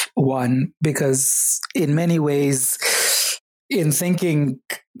tough one, because in many ways, in thinking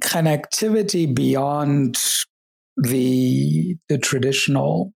connectivity beyond the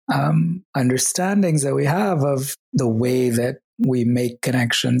traditional understandings that we have of the way that we make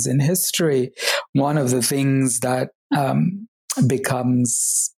connections in history, one of the things that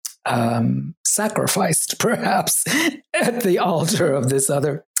becomes sacrificed, perhaps, at the altar of this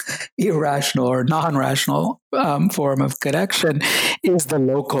other irrational or non-rational form of connection is the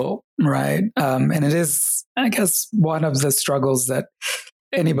local, right? And it is, I guess, one of the struggles that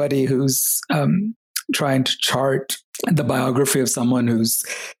anybody who's trying to chart the biography of someone whose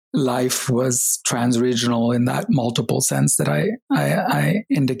life was transregional in that multiple sense that I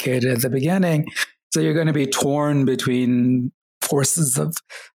indicated at the beginning. So you're going to be torn between forces of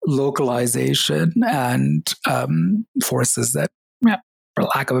localization and forces that, for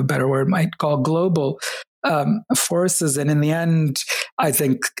lack of a better word, might call global forces. And in the end, I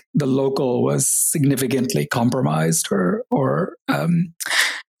think the local was significantly compromised or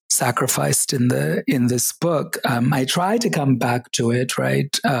sacrificed in this book. I try to come back to it,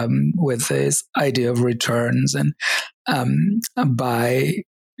 right, with this idea of returns, and by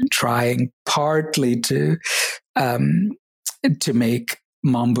trying partly to make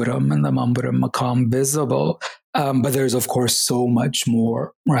Mamburam and the Mamburam Maqam visible. But there's, of course, so much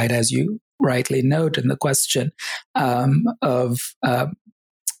more, right, as you rightly note in the question, of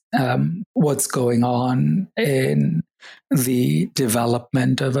what's going on in the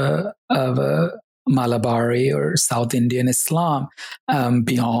development of a Malabari or South Indian Islam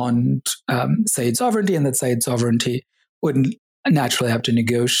beyond Sayyid sovereignty, and that Sayyid sovereignty would naturally have to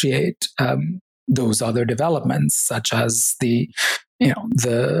negotiate those other developments, such as the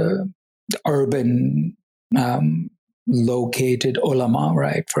urban located ulama,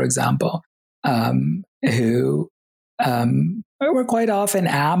 right, for example, who were quite often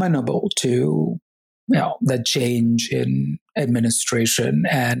amenable to the change in administration,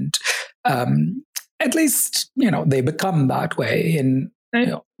 and at least they become that way. And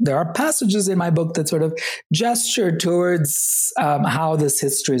there are passages in my book that sort of gesture towards how this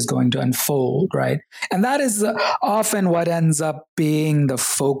history is going to unfold, right? And that is often what ends up being the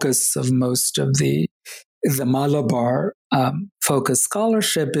focus of most of the Malabar focused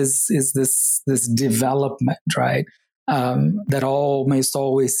scholarship is this development, right? That almost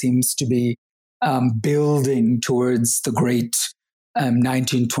always seems to be building towards the great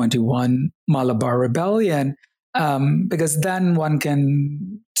 1921 Malabar Rebellion, because then one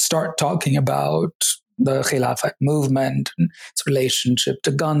can start talking about the Khilafat movement and its relationship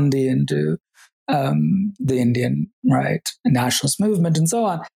to Gandhi and to the Indian nationalist movement and so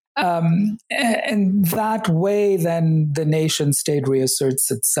on. And that way, then the nation state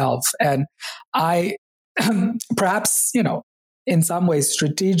reasserts itself. And I perhaps, in some ways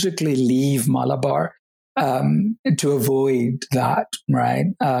strategically leave Malabar to avoid that, right?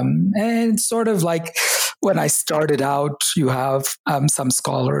 And it's sort of like when I started out, you have some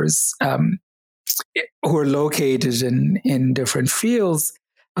scholars who are located in different fields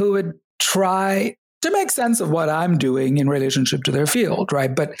who would try to make sense of what I'm doing in relationship to their field,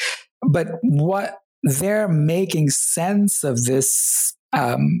 right? But what they're making sense of this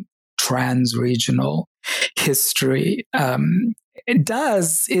trans-regional history it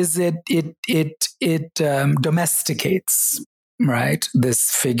does is it domesticates, right, this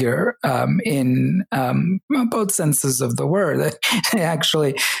figure in both senses of the word.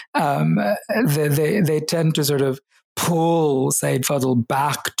 Actually, they tend to sort of pull Said Fadl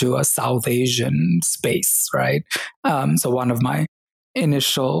back to a South Asian space, right? So one of my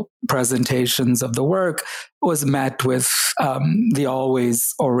initial presentations of the work was met with the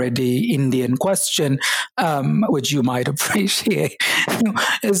always already Indian question, which you might appreciate,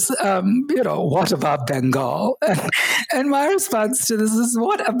 is, what about Bengal? And my response to this is,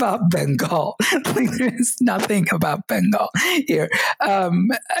 what about Bengal? There's nothing about Bengal here.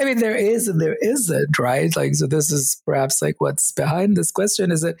 There is and there isn't, right? So this is perhaps what's behind this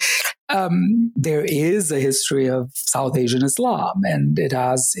question is that there is a history of South Asian Islam, and it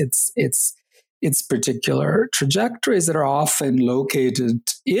has its particular trajectories that are often located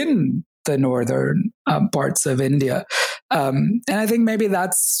in the northern parts of India, and I think maybe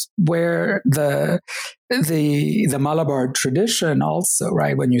that's where the Malabar tradition also,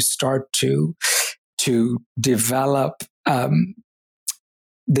 right, when you start to develop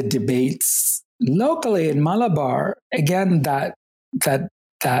the debates locally in Malabar, again that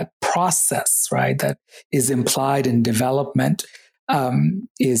process, right, that is implied in development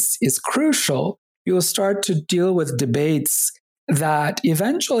is crucial. You'll start to deal with debates that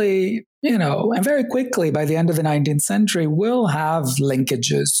eventually, and very quickly by the end of the 19th century, will have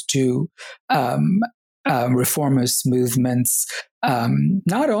linkages to reformist movements,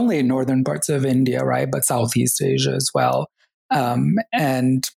 not only in northern parts of India, right, but Southeast Asia as well.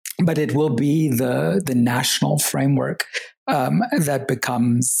 But it will be the national framework that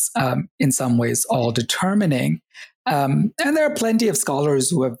becomes, in some ways, all determining. And there are plenty of scholars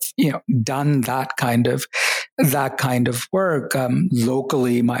who have, done that kind of work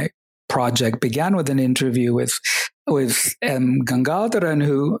locally. My project began with an interview with Gangadharan,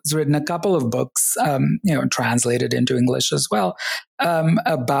 who's written a couple of books, translated into English as well,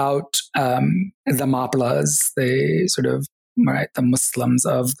 about the Maplas, the sort of the Muslims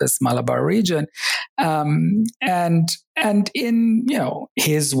of this Malabar region, and in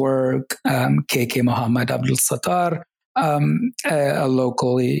his work, K.K. Muhammad Abdul Sattar, a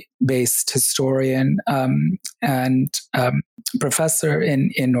locally based historian and professor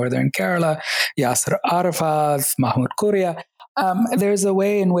in northern Kerala, Yasser Arafat, Mahmoud Kuria. There's a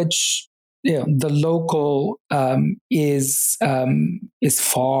way in which the local is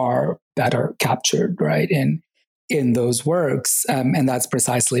far better captured, right, in those works, and that's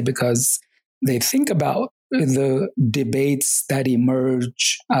precisely because they think about the debates that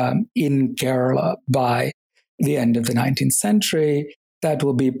emerge in Kerala by the end of the 19th century that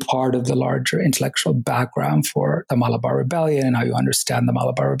will be part of the larger intellectual background for the Malabar Rebellion and how you understand the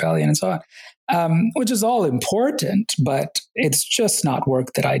Malabar Rebellion and so on, which is all important, but it's just not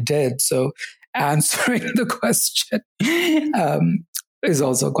work that I did. So answering the question is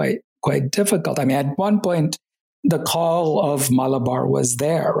also quite difficult. At one point, the call of Malabar was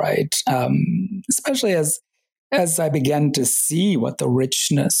there, right? Especially as I began to see what the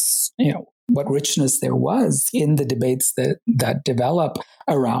richness, what richness there was in the debates that develop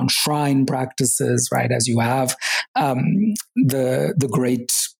around shrine practices, right? As you have the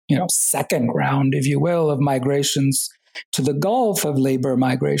great, second round, if you will, of migrations to the Gulf, of labor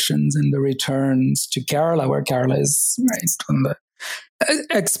migrations and the returns to Kerala, where Kerala is, right, on the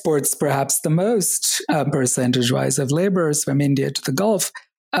exports perhaps the most percentage-wise of laborers from India to the Gulf.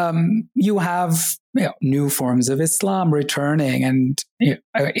 You have new forms of Islam returning, and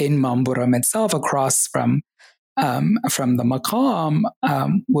in Mamburam itself, across from the Maqam,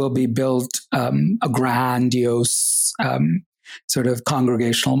 will be built a grandiose sort of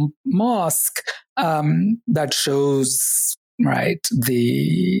congregational mosque that shows, right,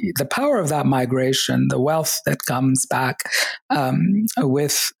 the power of that migration, the wealth that comes back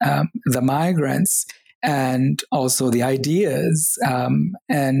with the migrants, and also the ideas.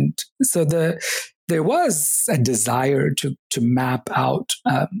 And so there was a desire to map out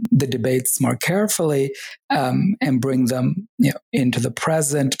the debates more carefully and bring them into the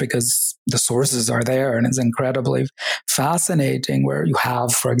present, because the sources are there, and it's incredibly fascinating, where you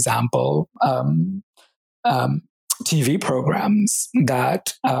have, for example, TV programs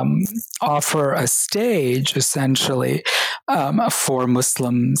that offer a stage, essentially, for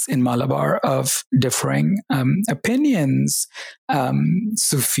Muslims in Malabar of differing opinions,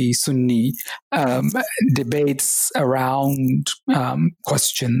 Sufi, Sunni, debates around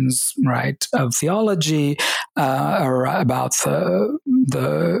questions, right, of theology, or about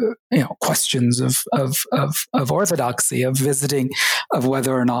the questions of orthodoxy, of visiting, of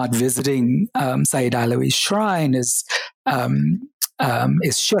whether or not visiting Sayyid Alawi's shrine is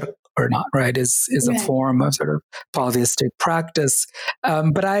shirk or not, right? Is a form of sort of polytheistic practice.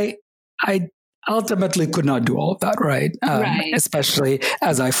 But I ultimately could not do all of that, right? Especially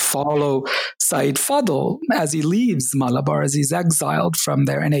as I follow Said Fadl as he leaves Malabar, as he's exiled from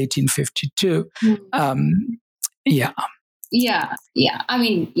there in 1852. Yeah. I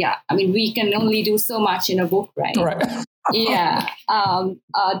mean, we can only do so much in a book, right? Right.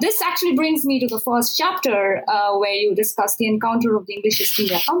 This actually brings me to the first chapter where you discuss the encounter of the English East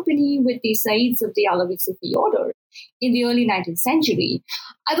India Company with the Saids of the Alawi Sufi order in the early 19th century.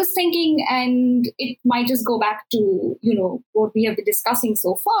 I was thinking, and it might just go back to, what we have been discussing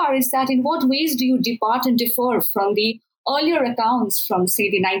so far, is that in what ways do you depart and differ from the earlier accounts from,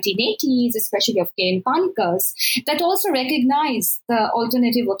 say, the 1980s, especially of K.N. Panikkars, that also recognize the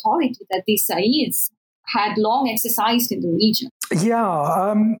alternative authority that these Saids had long exercised in the region?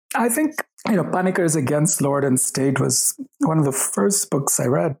 I think, Panikkars Against Lord and State was one of the first books I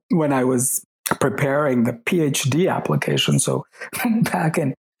read when I was preparing the PhD application. So back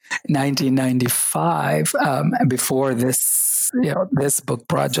in 1995, before this, this book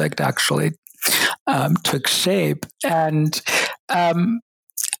project actually took shape. And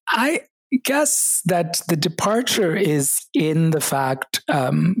I guess that the departure is in the fact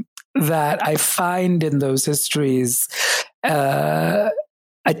that I find in those histories a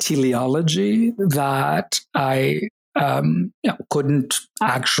teleology that I couldn't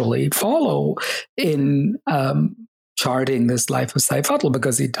actually follow in charting this life of Said Fadl,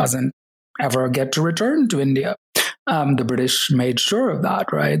 because he doesn't ever get to return to India. The British made sure of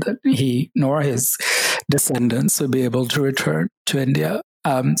that, right? That he nor his descendants would be able to return to India.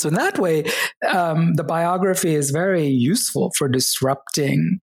 So in that way, the biography is very useful for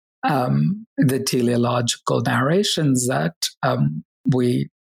disrupting the teleological narrations that we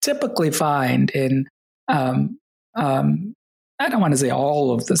typically find in, I don't want to say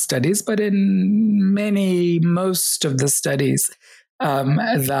all of the studies, but in most of the studies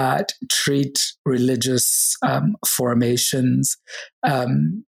that treat religious formations.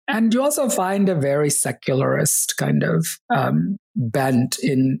 And you also find a very secularist kind of bent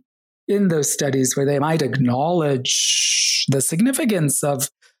in those studies, where they might acknowledge the significance of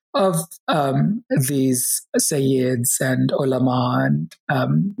these sayyids and ulama, and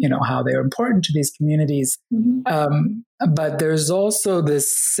how they're important to these communities. But there's also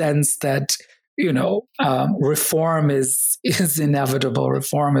this sense that reform is inevitable.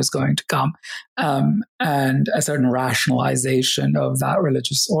 Reform is going to come, and a certain rationalization of that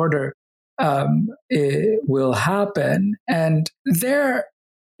religious order will happen. And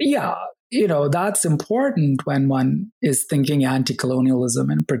that's important when one is thinking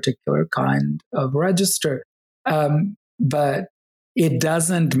anti-colonialism in a particular kind of register. But it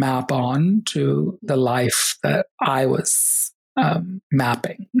doesn't map on to the life that I was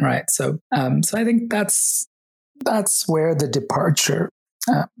mapping, right? So I think that's where the departure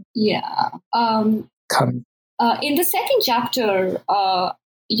comes. In the second chapter,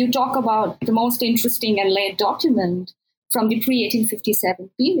 you talk about the most interesting and late document from the pre-1857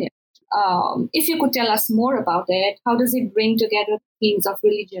 period. If you could tell us more about it, how does it bring together themes of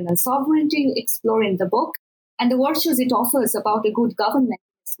religion and sovereignty you explore in the book, and the virtues it offers about a good government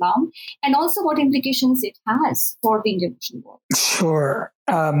in Islam, and also what implications it has for the Indian Ocean War? Sure.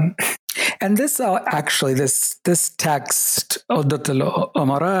 And this actually, this text, Uddatul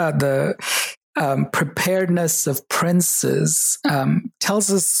Umara, the preparedness of princes, tells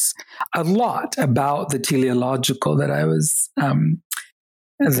us a lot about the teleological that I was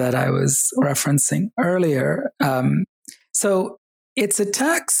referencing earlier. So it's a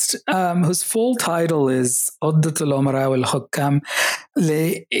text whose full title is Uddatul Umara wal Hukam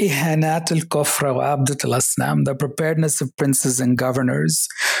li Ihanat al-Kufra wa Abdat al-Asnam, the preparedness of princes and governors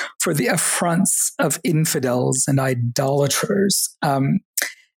for the affronts of infidels and idolaters.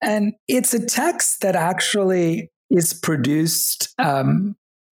 And it's a text that actually is produced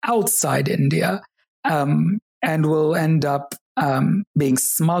outside India and will end up being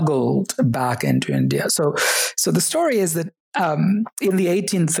smuggled back into India. So the story is that in the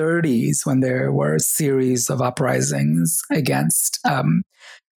 1830s, when there were a series of uprisings against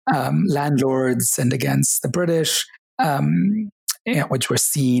landlords and against the British, which were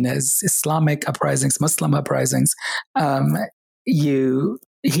seen as Islamic uprisings, Muslim uprisings. You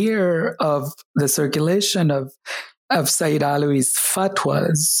hear of the circulation of Sayyid Alawi's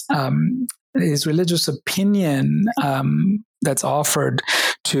fatwas, his religious opinion that's offered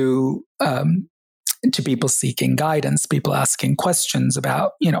to people seeking guidance, people asking questions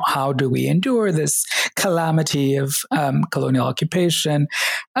about, how do we endure this calamity of colonial occupation?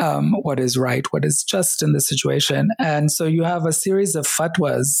 What is right? What is just in this situation? And so you have a series of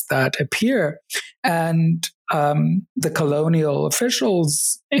fatwas that appear, and the colonial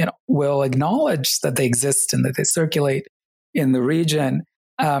officials, will acknowledge that they exist and that they circulate in the region,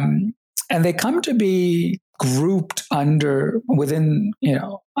 and they come to be grouped under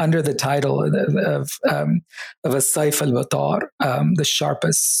the title of a Saif al-Batar, the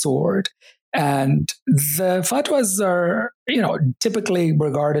sharpest sword. And the fatwas are, typically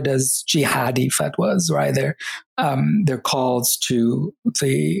regarded as jihadi fatwas, right? They're calls to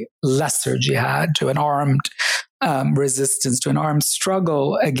the lesser jihad, to an armed resistance, to an armed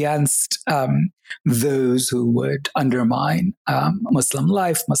struggle against those who would undermine Muslim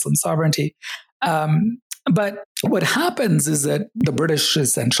life, Muslim sovereignty. But what happens is that the British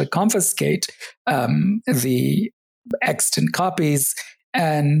essentially confiscate the extant copies,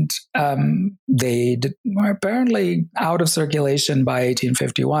 and they were apparently out of circulation by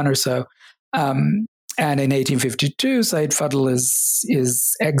 1851 or so. And in 1852, Sayyid Fadl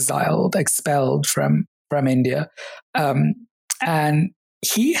is expelled from India, and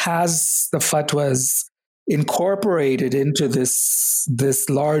he has the fatwas incorporated into this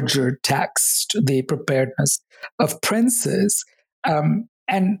larger text, the Preparedness of Princes.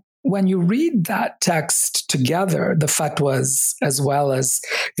 And when you read that text together, the fatwas as well as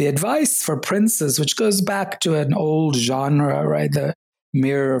the advice for princes, which goes back to an old genre, right? The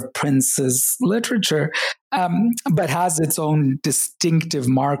Mirror of Princes literature, but has its own distinctive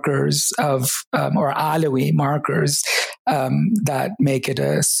markers or Alawi markers that make it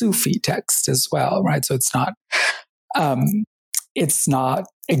a Sufi text as well, right? So it's not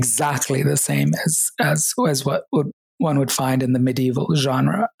exactly the same as what one would find in the medieval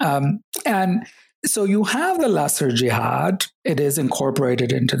genre. And so you have the lesser jihad, it is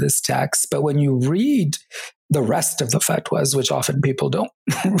incorporated into this text, but when you read the rest of the fatwas, which often people don't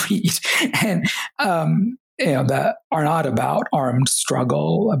read, and that are not about armed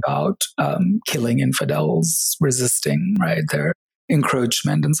struggle, about killing infidels, resisting, right, their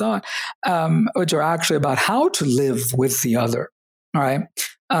encroachment and so on, which are actually about how to live with the other, right?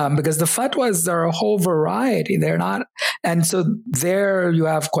 Because the fatwas are a whole variety. They're not, and so there you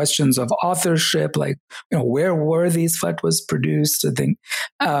have questions of authorship, like, where were these fatwas produced? I think,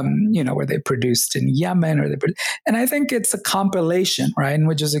 were they produced in Yemen and I think it's a compilation, right?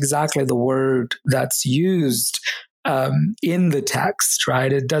 Which is exactly the word that's used in the text,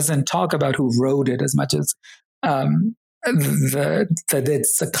 right? It doesn't talk about who wrote it as much as that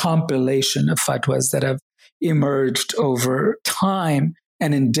it's a compilation of fatwas that have emerged over time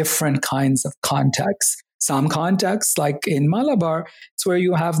and in different kinds of contexts. Some contexts, like in Malabar, it's where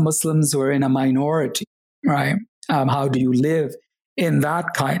you have Muslims who are in a minority, right? How do you live in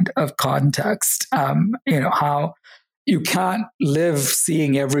that kind of context? How you can't live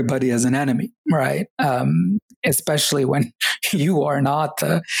seeing everybody as an enemy, right? Especially when you are not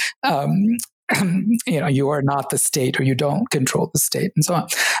the you are not the state, or you don't control the state, and so on.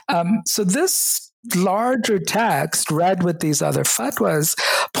 So this larger text, read with these other fatwas,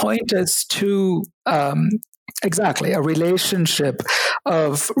 point us to exactly a relationship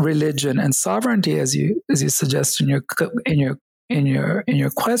of religion and sovereignty, as you suggest in your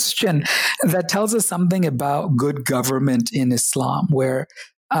question, that tells us something about good government in Islam, where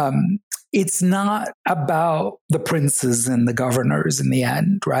it's not about the princes and the governors in the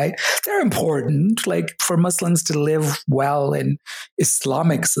end, right? They're important, like for Muslims to live well in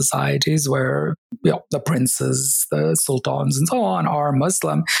Islamic societies where the princes, the sultans, and so on are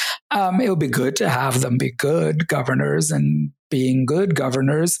Muslim. It would be good to have them be good governors, and being good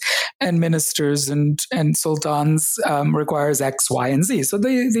governors and ministers and sultans requires X, Y, and Z. So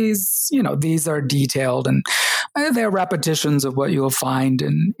these are detailed, and they're repetitions of what you'll find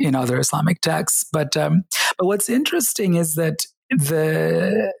in other Islamic texts. But what's interesting is that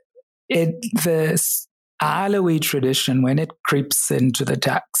the Alawi tradition, when it creeps into the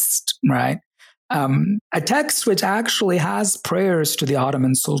text, right? A text which actually has prayers to the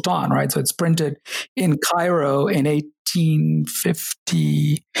Ottoman Sultan, right? So it's printed in Cairo in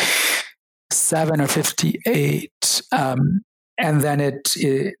 1857 or 58. and then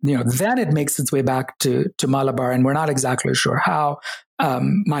it makes its way back to Malabar, and we're not exactly sure how.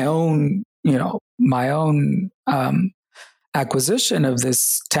 My own acquisition of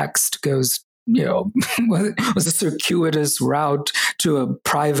this text goes, was a circuitous route to a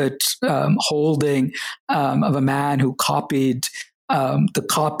private holding of a man who copied the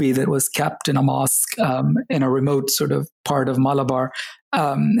copy that was kept in a mosque in a remote sort of part of Malabar.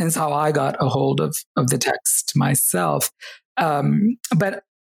 And it's how I got a hold of the text myself. But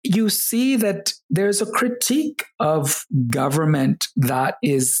you see that there's a critique of government that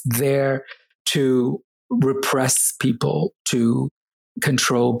is there to repress people, to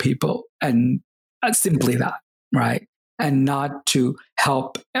control people, and simply that, right? And not to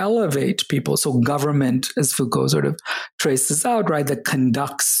help elevate people. So government, as Foucault sort of traces out, right, that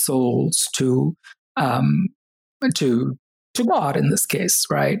conducts souls to God in this case,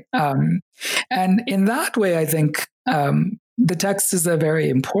 right? And in that way, I think the text is a very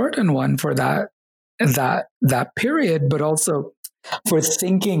important one for that period, but also for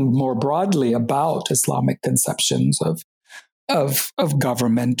thinking more broadly about Islamic conceptions of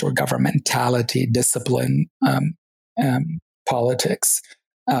government or governmentality, discipline, politics.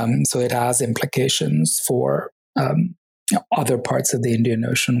 So it has implications for other parts of the Indian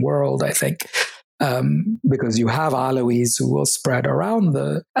Ocean world, I think, because you have Alawis who will spread around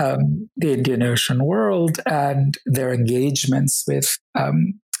the Indian Ocean world, and their engagements with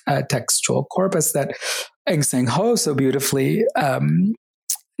textual corpus that Eng Seng Ho so beautifully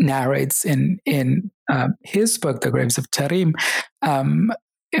narrates in his book, The Graves of Tarim,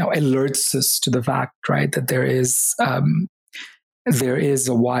 alerts us to the fact, right, that there is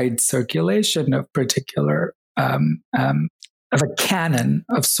a wide circulation of particular of a canon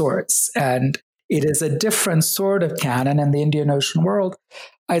of sorts, and it is a different sort of canon, and the Indian Ocean world,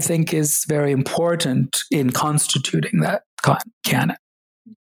 I think, is very important in constituting that canon.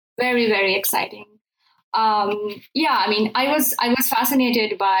 Very, very exciting. I was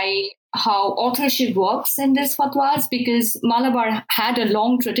fascinated by how authorship works in these fatwas, because Malabar had a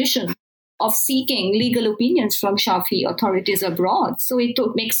long tradition of seeking legal opinions from Shafi authorities abroad. So it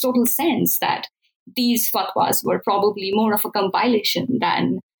makes total sense that these fatwas were probably more of a compilation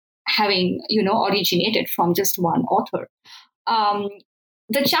than having, originated from just one author.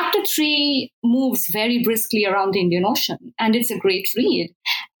 The chapter 3 moves very briskly around the Indian Ocean, and it's a great read.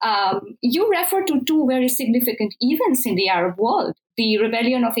 You refer to two very significant events in the Arab world, the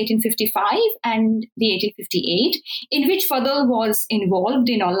rebellion of 1855 and the 1858, in which Fadl was involved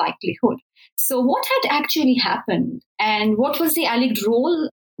in all likelihood. So what had actually happened, and what was the alleged role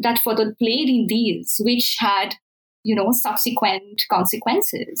that Fadl played in these, which had, subsequent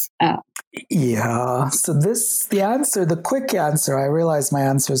consequences? So the quick answer, I realize my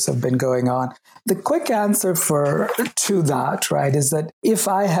answers have been going on. The quick answer to that, right, is that if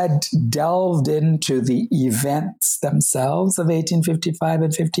I had delved into the events themselves of 1855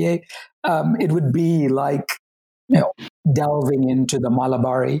 and 58, it would be like, delving into the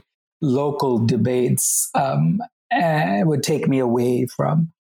Malabari local debates. It would take me away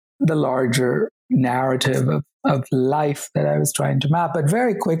from the larger narrative of life that I was trying to map. But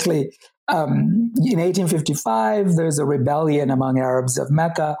very quickly, in 1855, there's a rebellion among Arabs of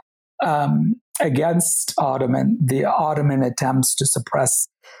Mecca against the Ottoman attempts to suppress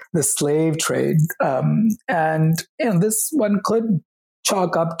the slave trade. And this one could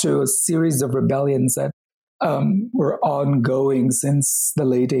chalk up to a series of rebellions that were ongoing since the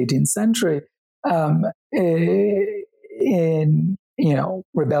late 18th century. In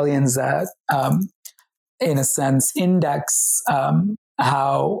rebellions that, in a sense, index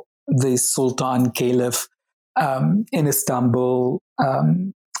how the Sultan Caliph in Istanbul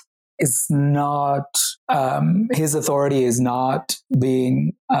is not, his authority is not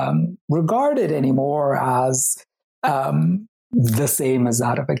being regarded anymore as the same as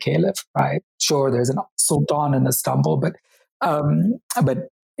that of a caliph, right? Sure, there's a sultan in Istanbul, but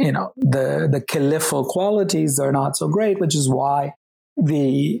the caliphal qualities are not so great, which is why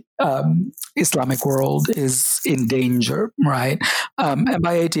the Islamic world is in danger, right? And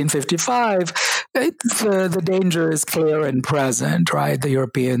by 1855, the danger is clear and present, right? The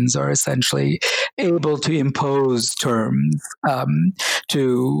Europeans are essentially able to impose terms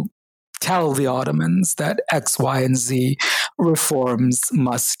to tell the Ottomans that X, Y, and Z reforms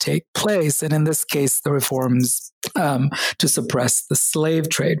must take place. And in this case, the reforms to suppress the slave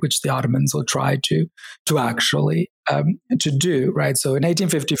trade, which the Ottomans will try to actually to do, right? So in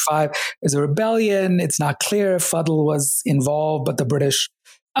 1855, there's a rebellion. It's not clear if Fadl was involved, but the British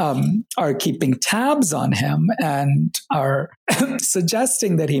are keeping tabs on him and are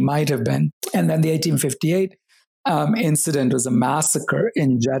suggesting that he might have been. And then the 1858 incident was a massacre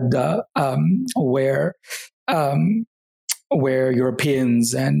in Jeddah, where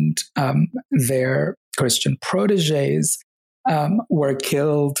Europeans and their Christian proteges were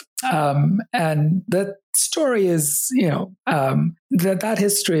killed. And that story is, that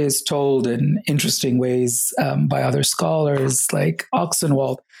history is told in interesting ways by other scholars like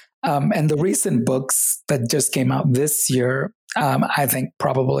Oxenwald. And the recent books that just came out this year, I think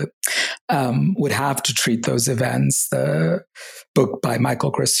probably would have to treat those events. The book by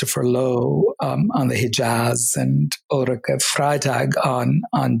Michael Christopher Lowe on the Hijaz and Ulrike Freitag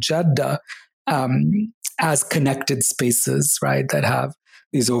on Jeddah as connected spaces, right, that have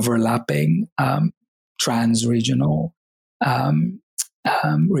these overlapping trans-regional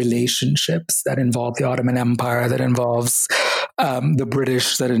relationships that involve the Ottoman Empire, that involves the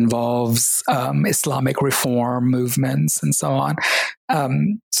British, that involves Islamic reform movements and so on.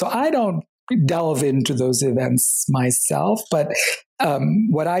 So I don't delve into those events myself, but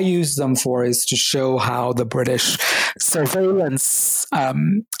what I use them for is to show how the British surveillance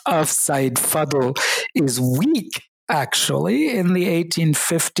of Said Fadl is weak, actually, in the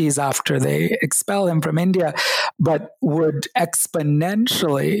 1850s after they expel him from India, but would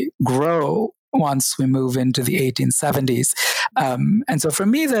exponentially grow once we move into the 1870s. And so for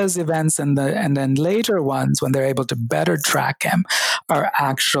me, those events and then later ones, when they're able to better track him, are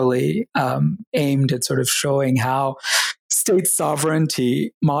actually aimed at sort of showing how state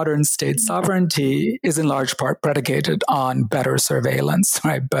sovereignty, modern state sovereignty, is in large part predicated on better surveillance,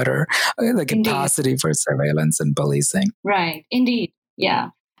 right? Better the capacity for surveillance and policing. Right. Indeed. Yeah.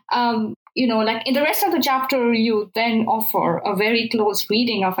 Like in the rest of the chapter, you then offer a very close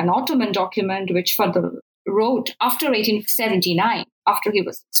reading of an Ottoman document which Fadl wrote after 1879, after he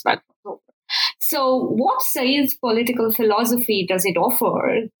was expelled from Dover. So what Said's political philosophy does it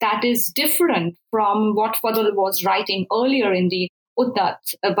offer that is different from what Fadl was writing earlier in the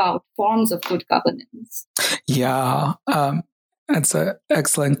Uddat about forms of good governance? Yeah, that's an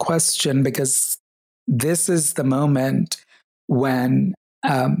excellent question, because this is the moment when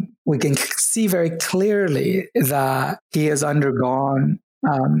we can see very clearly that he has undergone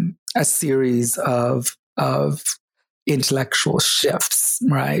a series of intellectual shifts,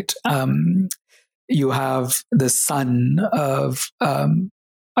 right? You have the son of a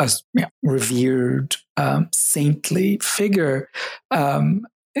revered saintly figure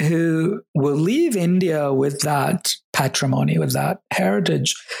who will leave India with that patrimony, with that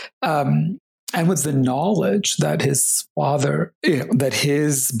heritage, and with the knowledge that his father, that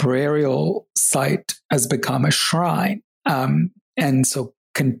his burial site has become a shrine. And so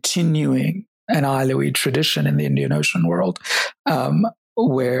continuing an Alawi tradition in the Indian Ocean world,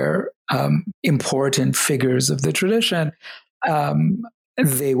 where important figures of the tradition,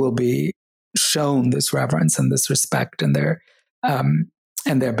 they will be shown this reverence and this respect, and their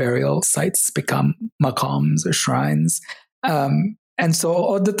burial sites become maqams or shrines. And so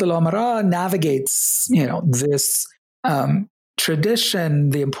Uddat al-Umara navigates, this tradition,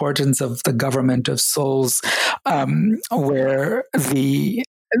 the importance of the government of souls, where the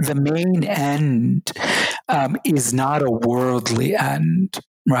main end is not a worldly end,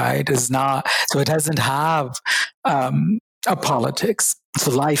 right? So it doesn't have a politics. So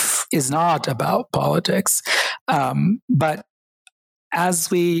life is not about politics. But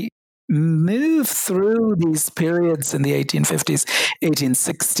as we move through these periods in the 1850s,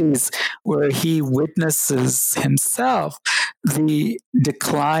 1860s, where he witnesses himself the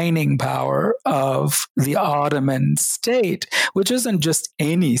declining power of the Ottoman state, which isn't just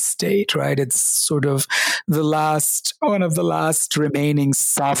any state, right? It's sort of one of the last remaining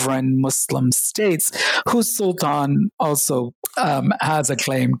sovereign Muslim states, whose sultan also has a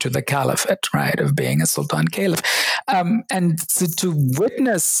claim to the caliphate, right, of being a sultan caliph. And so to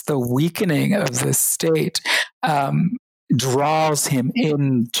witness the weakening of this state draws him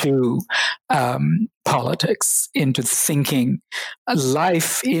into politics, into thinking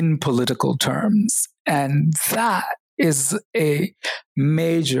life in political terms. And that is a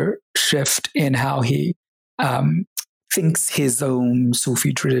major shift in how he thinks his own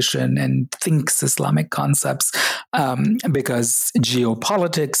Sufi tradition and thinks Islamic concepts, because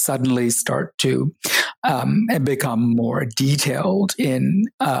geopolitics suddenly start to become more detailed in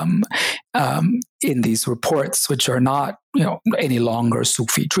these reports, which are not any longer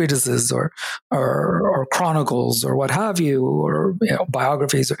Sufi treatises or chronicles or what have you, or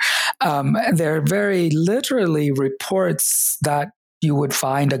biographies. They're very literally reports that you would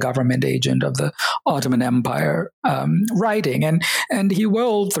find a government agent of the Ottoman Empire writing. And he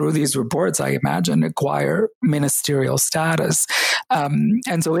will, through these reports, I imagine, acquire ministerial status.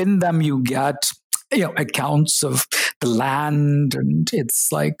 And so in them you get accounts of the land and its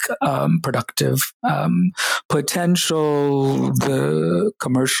productive potential, the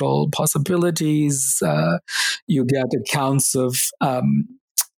commercial possibilities. You get accounts of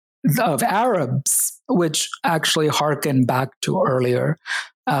Arabs, which actually harken back to earlier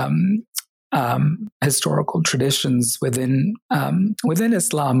historical traditions within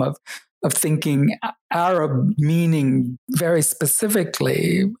Islam of thinking Arab meaning very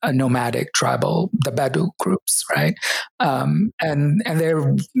specifically a nomadic tribal, the Badu groups, right? And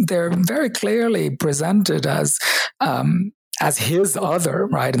they're very clearly presented as his other,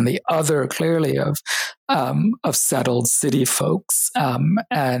 right, and the other clearly of settled city folks,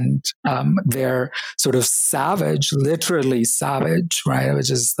 and they're sort of savage, literally savage, right, which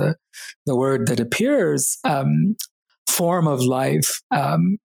is the word that appears, form of life.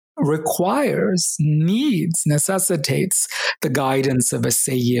 Necessitates the guidance of a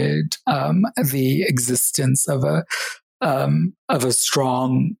Sayyid, the existence of a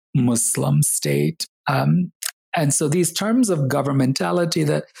strong Muslim state, and so these terms of governmentality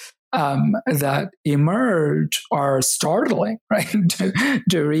that emerge are startling, right?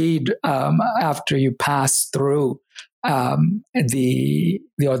 to read after you pass through the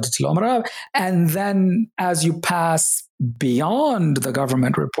Uqdat al-Umara, and then as you pass beyond the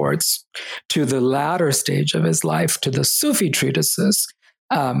government reports to the latter stage of his life, to the Sufi treatises,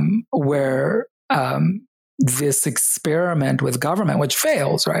 where this experiment with government, which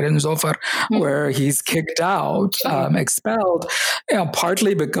fails, right, in Zofar, where he's kicked out, expelled,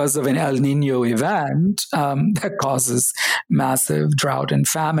 partly because of an El Nino event that causes massive drought and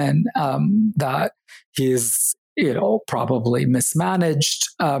famine, that he's probably mismanaged,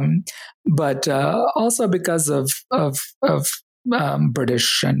 but also because of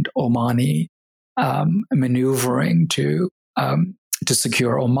British and Omani maneuvering to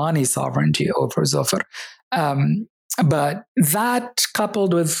secure Omani sovereignty over Zofar. But that,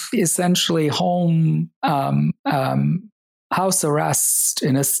 coupled with essentially house arrest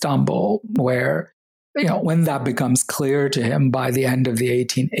in Istanbul, where when that becomes clear to him by the end of the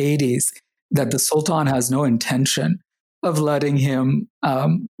 1880s, that the Sultan has no intention of letting him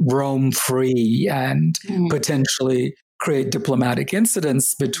roam free and potentially create diplomatic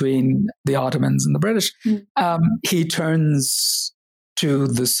incidents between the Ottomans and the British, he turns to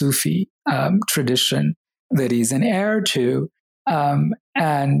the Sufi tradition that he's an heir to,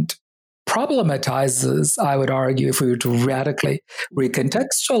 and problematizes, I would argue, if we were to radically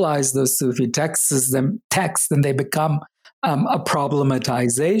recontextualize those Sufi texts, then they become a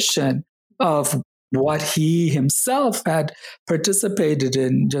problematization of what he himself had participated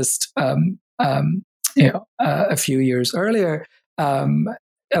in just a few years earlier,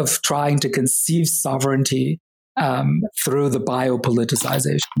 of trying to conceive sovereignty through the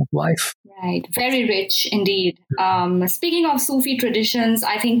biopoliticization of life. Right. Very rich indeed. Speaking of Sufi traditions,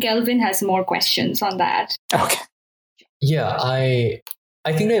 I think Kelvin has more questions on that. Okay. Yeah, I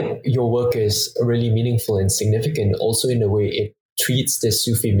think that your work is really meaningful and significant also in the way it treats the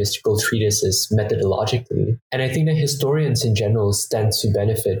Sufi mystical treatises methodologically. And I think that historians in general stand to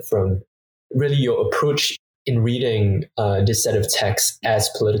benefit from really your approach in reading this set of texts as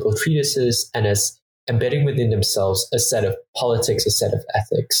political treatises and as embedding within themselves a set of politics, a set of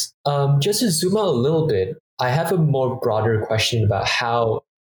ethics. Just to zoom out a little bit, I have a more broader question about how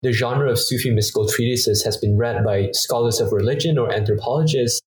the genre of Sufi mystical treatises has been read by scholars of religion or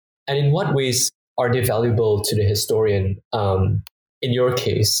anthropologists, and in what ways are they valuable to the historian in your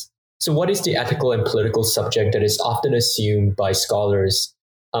case? So what is the ethical and political subject that is often assumed by scholars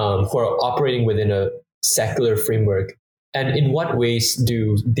who are operating within a secular framework? And in what ways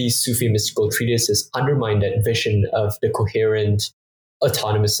do these Sufi mystical treatises undermine that vision of the coherent,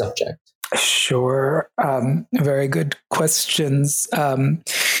 autonomous subject? Sure. Very good questions.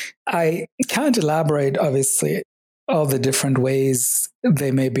 I can't elaborate, obviously, all the different ways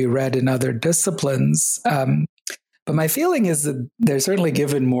they may be read in other disciplines. But my feeling is that they're certainly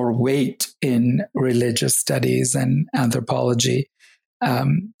given more weight in religious studies and anthropology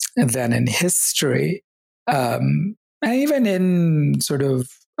than in history. And even in sort of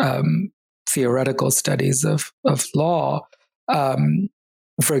theoretical studies of law.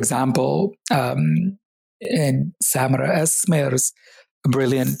 For example, in Samra Esmer's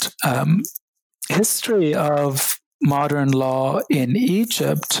brilliant history of modern law in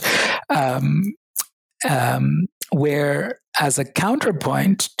Egypt, where as a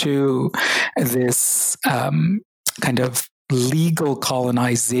counterpoint to this kind of legal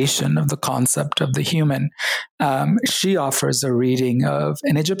colonization of the concept of the human, she offers a reading of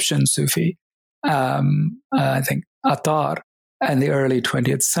an Egyptian Sufi, I think Attar, in the early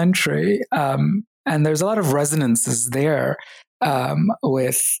 20th century, And there's a lot of resonances there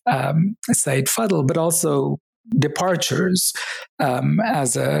with Said Fadl, but also departures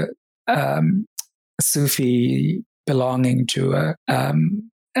as a Sufi belonging to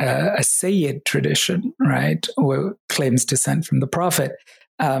a Sayyid tradition, right, who claims descent from the Prophet.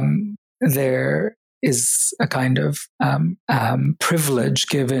 There is a kind of privilege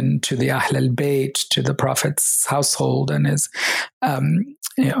given to the Ahl al-Bayt, to the Prophet's household and his,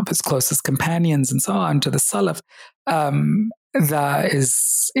 his closest companions and so on, to the Salaf. That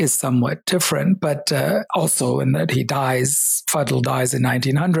is somewhat different, but also in that Fadl dies in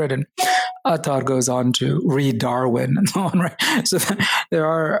 1900, and Attar goes on to read Darwin and so on, right? So there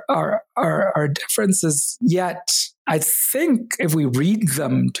are differences, yet I think if we read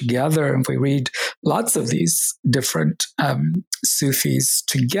them together, if we read lots of these different Sufis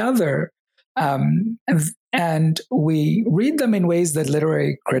together, and we read them in ways that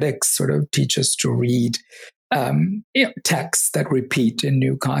literary critics sort of teach us to read, texts that repeat in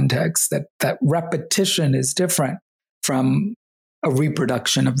new contexts, that repetition is different from a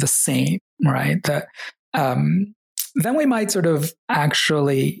reproduction of the same, right? That then we might sort of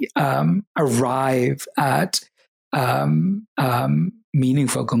actually arrive at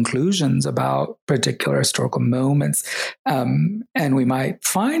meaningful conclusions about particular historical moments, and we might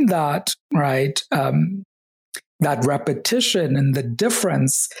find that, right, that repetition and the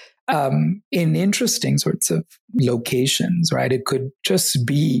difference in interesting sorts of locations, right? It could just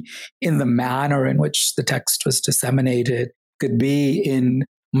be in the manner in which the text was disseminated, could be in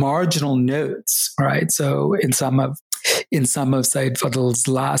marginal notes, right? So in some of Said Fadl's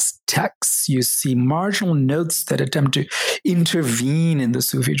last texts, you see marginal notes that attempt to intervene in the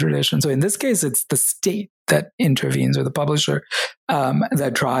Sufi tradition. So in this case, it's the state that intervenes, or the publisher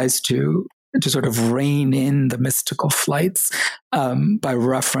that tries to sort of rein in the mystical flights by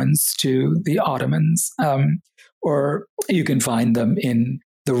reference to the Ottomans. Or you can find them in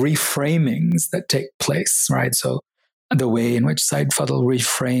the reframings that take place, right? So the way in which Said Fadl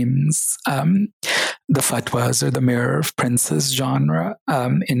reframes the fatwas or the Mirror of Princes genre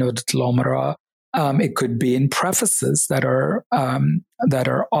in Udat al-Umara. It could be in prefaces that are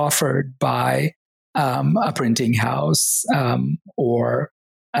offered by a printing house or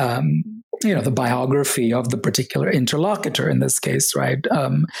the biography of the particular interlocutor in this case, right?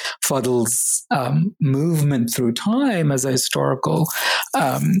 Fadl's movement through time as a historical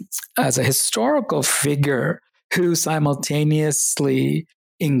figure who simultaneously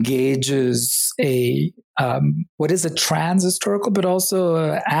engages what is a trans-historical but also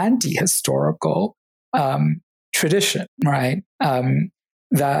an anti-historical tradition, right?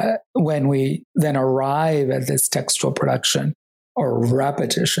 That when we then arrive at this textual production or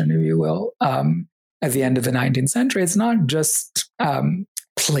repetition, if you will, at the end of the 19th century, it's not just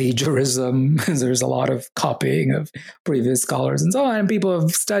plagiarism. There's a lot of copying of previous scholars and so on, and people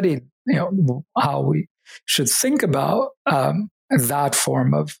have studied, how we should think about that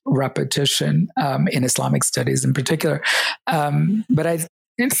form of repetition in Islamic studies in particular. But I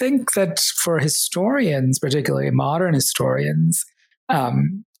think that for historians, particularly modern historians,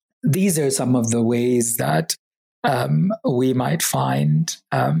 these are some of the ways that we might find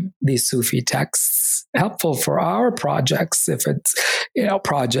these Sufi texts helpful for our projects, if it's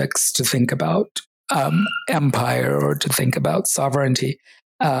projects to think about empire or to think about sovereignty,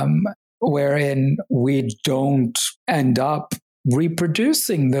 wherein we don't end up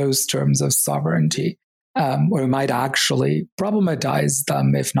reproducing those terms of sovereignty, or we might actually problematize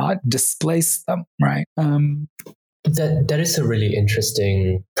them, if not displace them, right? That is a really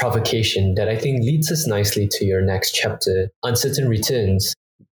interesting provocation that I think leads us nicely to your next chapter, Uncertain Returns.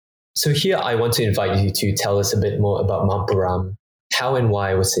 So here I want to invite you to tell us a bit more about Mampuram. How and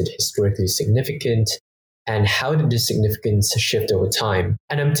why was it historically significant? And how did this significance shift over time?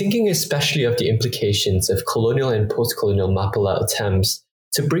 And I'm thinking especially of the implications of colonial and post-colonial Mapala attempts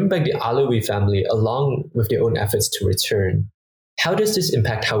to bring back the Alawi family along with their own efforts to return. How does this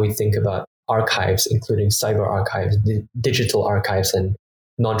impact how we think about archives, including cyber archives, digital archives, and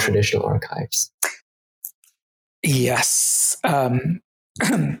non-traditional archives? Yes.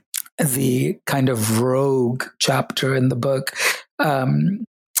 The kind of rogue chapter in the book.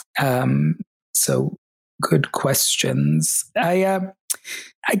 So good questions. I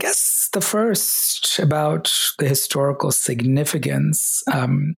guess the first about the historical significance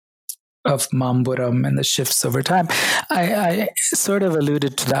of Mampuram and the shifts over time. I sort of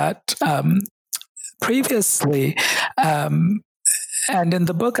alluded to that previously. And in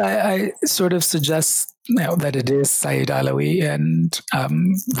the book, I sort of suggest that it is Said Alawi and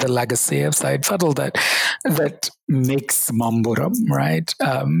the legacy of Said Fadl that makes Mamburam, right?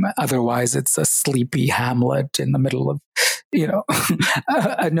 Otherwise, it's a sleepy hamlet in the middle of,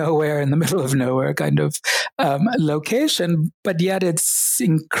 a nowhere in the middle of nowhere kind of location, but yet it's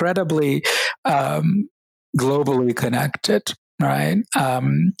incredibly globally connected, right?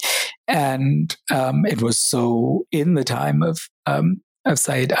 And it was so in the time of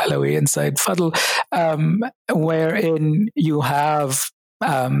Said Alawi and Said Fadl, wherein you have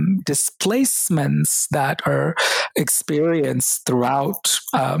displacements that are experienced throughout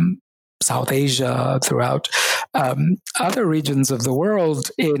South Asia, throughout other regions of the world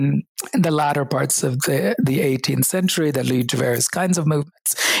in the latter parts of the 18th century that lead to various kinds of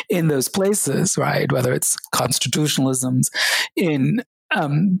movements in those places, right? Whether it's constitutionalisms in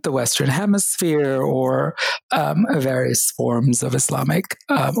the Western Hemisphere or various forms of Islamic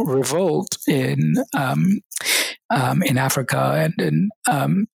revolt in Africa and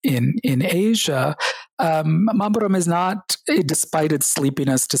in Asia. Mamburam is not, despite its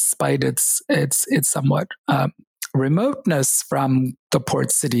sleepiness, despite its somewhat remoteness from the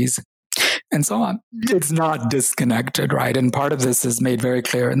port cities and so on, it's not disconnected, right? And part of this is made very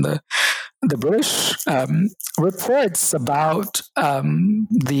clear in the British reports about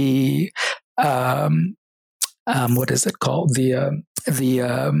the what is it called? The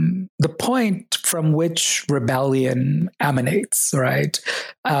point from which rebellion emanates, right?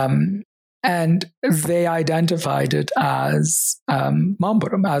 And they identified it as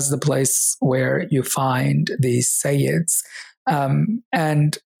Mamburam, as the place where you find these Sayyids.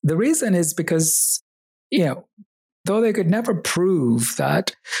 And the reason is because, though they could never prove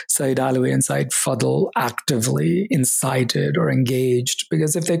that Said Alawi and Said Fadl actively incited or engaged,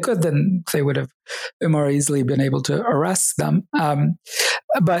 because if they could, then they would have more easily been able to arrest them.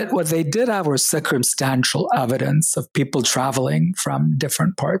 But what they did have was circumstantial evidence of people traveling from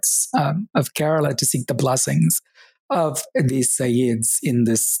different parts of Kerala to seek the blessings of these Sayyids in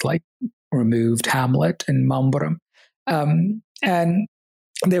this removed hamlet in Mamburam. And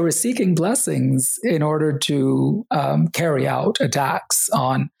they were seeking blessings in order to carry out attacks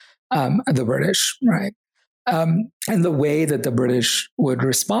on the British, right? And the way that the British would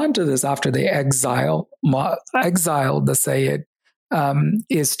respond to this after they exiled the Sayyid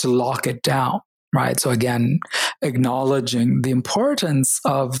is to lock it down, right? So again, acknowledging the importance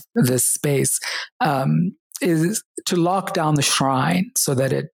of this space is to lock down the shrine so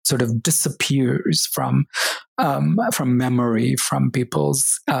that it sort of disappears from memory, from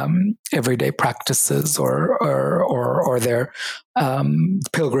people's everyday practices or their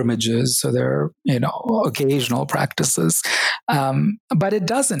pilgrimages or their occasional practices. But it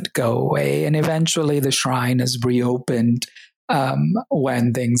doesn't go away, and eventually the shrine is reopened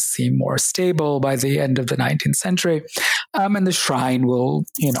when things seem more stable by the end of the 19th century, and the shrine will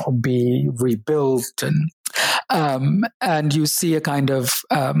be rebuilt and you see a kind of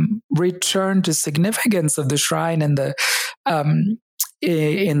return to significance of the shrine in the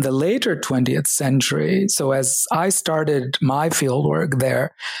later 20th century. So as I started my fieldwork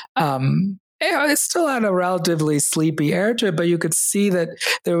there, it still had a relatively sleepy air to it, but you could see that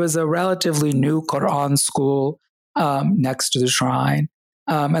there was a relatively new Quran school next to the shrine.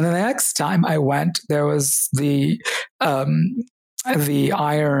 And then the next time I went, there was the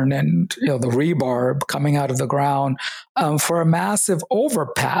iron and the rebar coming out of the ground for a massive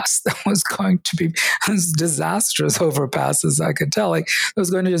overpass that was going to be as disastrous overpass as I could tell. It was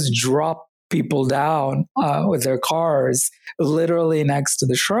going to just drop people down with their cars literally next to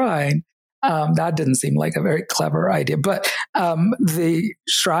the shrine. That didn't seem like a very clever idea, but the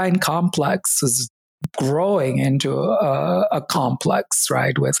shrine complex was growing into a complex,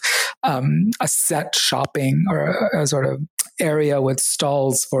 right, with a set shopping or a sort of area with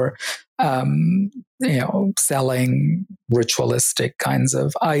stalls for selling ritualistic kinds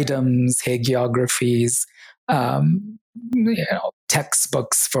of items, hagiographies,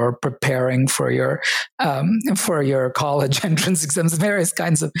 textbooks for preparing for your college entrance exams, various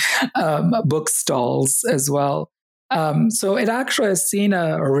kinds of book stalls as well. So it actually has seen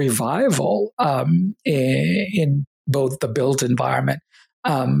a revival in both the built environment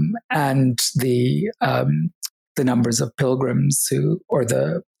and the numbers of pilgrims or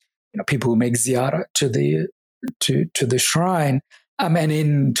the people who make ziyarah to the shrine, and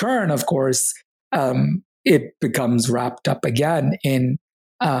in turn, of course, it becomes wrapped up again in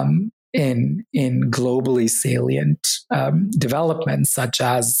globally salient developments such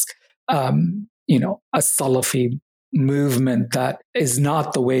as a Salafi movement that is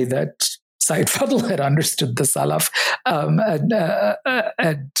not the way that Sayyid Fadl had understood the Salaf,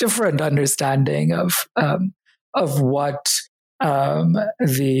 a different understanding of what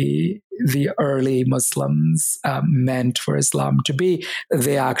the early Muslims meant for Islam to be.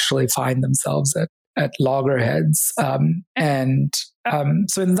 They actually find themselves at loggerheads, and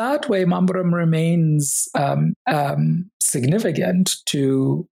so in that way, Mamburam remains significant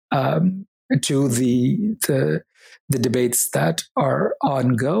to the debates that are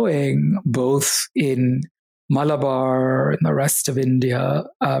ongoing, both in Malabar, in the rest of India,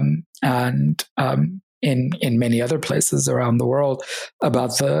 and in many other places around the world,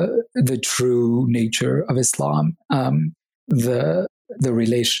 about the true nature of Islam, the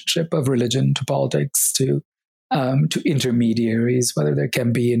relationship of religion to politics, to intermediaries, whether there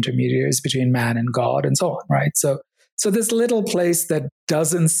can be intermediaries between man and God, and so on. Right. So this little place that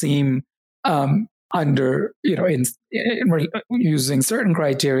doesn't seem under, in using certain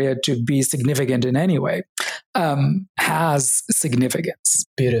criteria to be significant in any way, has significance.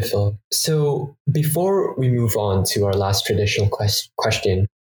 Beautiful. So before we move on to our last traditional question,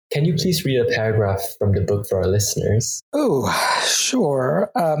 can you please read a paragraph from the book for our listeners? Oh, sure.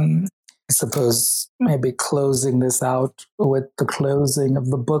 I suppose maybe closing this out with the closing of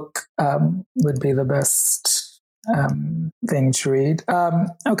the book would be the best thing to read.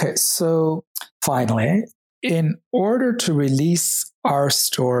 Okay, so finally, in order to release our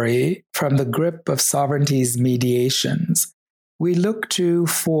story from the grip of sovereignty's mediations, we look to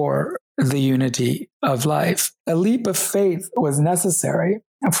for the unity of life. A leap of faith was necessary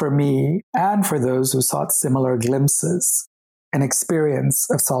for me and for those who sought similar glimpses, an experience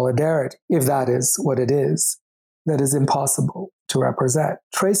of solidarity, if that is what it is, that is impossible to represent.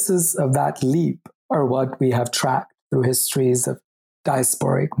 Traces of that leap are what we have tracked through histories of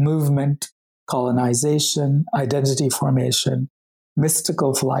diasporic movement, colonization, identity formation,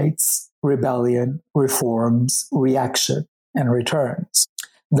 mystical flights, rebellion, reforms, reaction, and returns.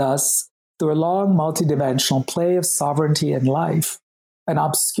 Thus, through a long multidimensional play of sovereignty and life, an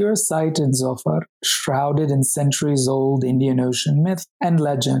obscure site in Zofar, shrouded in centuries-old Indian Ocean myth and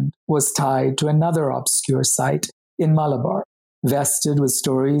legend, was tied to another obscure site in Malabar, vested with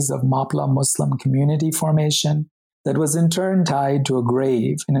stories of Mapla Muslim community formation that was in turn tied to a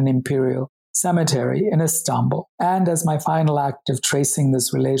grave in an imperial cemetery in Istanbul. And as my final act of tracing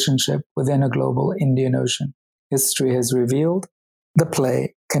this relationship within a global Indian Ocean history has revealed, the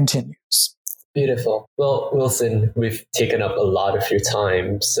play continues. Beautiful. Well, Wilson, we've taken up a lot of your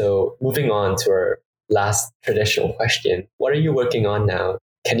time. So moving on to our last traditional question, what are you working on now?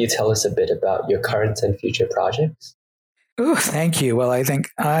 Can you tell us a bit about your current and future projects? Oh, thank you. Well, I think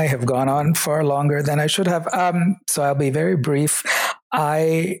I have gone on far longer than I should have. So I'll be very brief.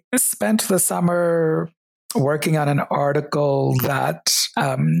 I spent the summer working on an article that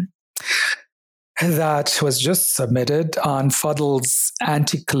was just submitted on Fadl's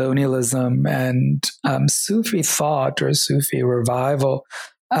anti-colonialism and Sufi thought or Sufi revival,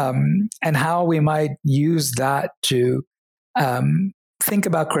 and how we might use that to think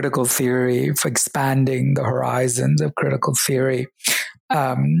about critical theory, for expanding the horizons of critical theory.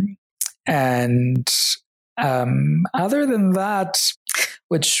 And other than that,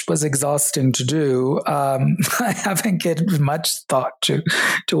 which was exhausting to do, I haven't given much thought to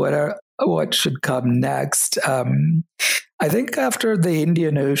what should come next. I think after the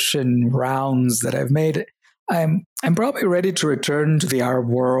Indian Ocean rounds that I've made, I'm probably ready to return to the Arab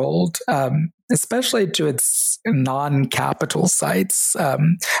world, especially to its non-capital sites.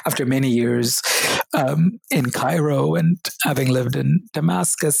 After many years in Cairo and having lived in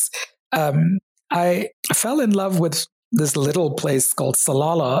Damascus, I fell in love with this little place called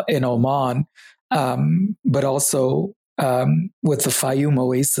Salalah in Oman, but also with the Fayum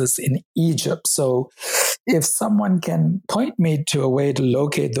Oasis in Egypt. So if someone can point me to a way to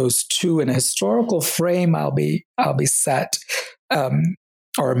locate those two in a historical frame, I'll be set.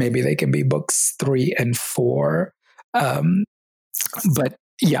 Or maybe they can be books 3 and 4. But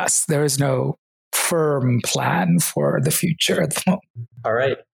yes, there is no firm plan for the future at the moment. All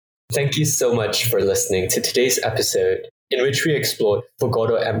right. Thank you so much for listening to today's episode, in which we explored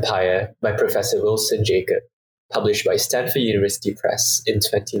Forgotten Empire by Professor Wilson Jacob, published by Stanford University Press in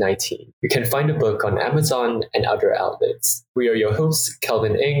 2019. You can find the book on Amazon and other outlets. We are your hosts,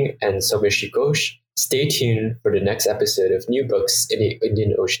 Kelvin Ng and Soumya Ghosh. Stay tuned for the next episode of New Books in the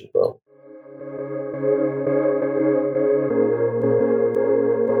Indian Ocean World.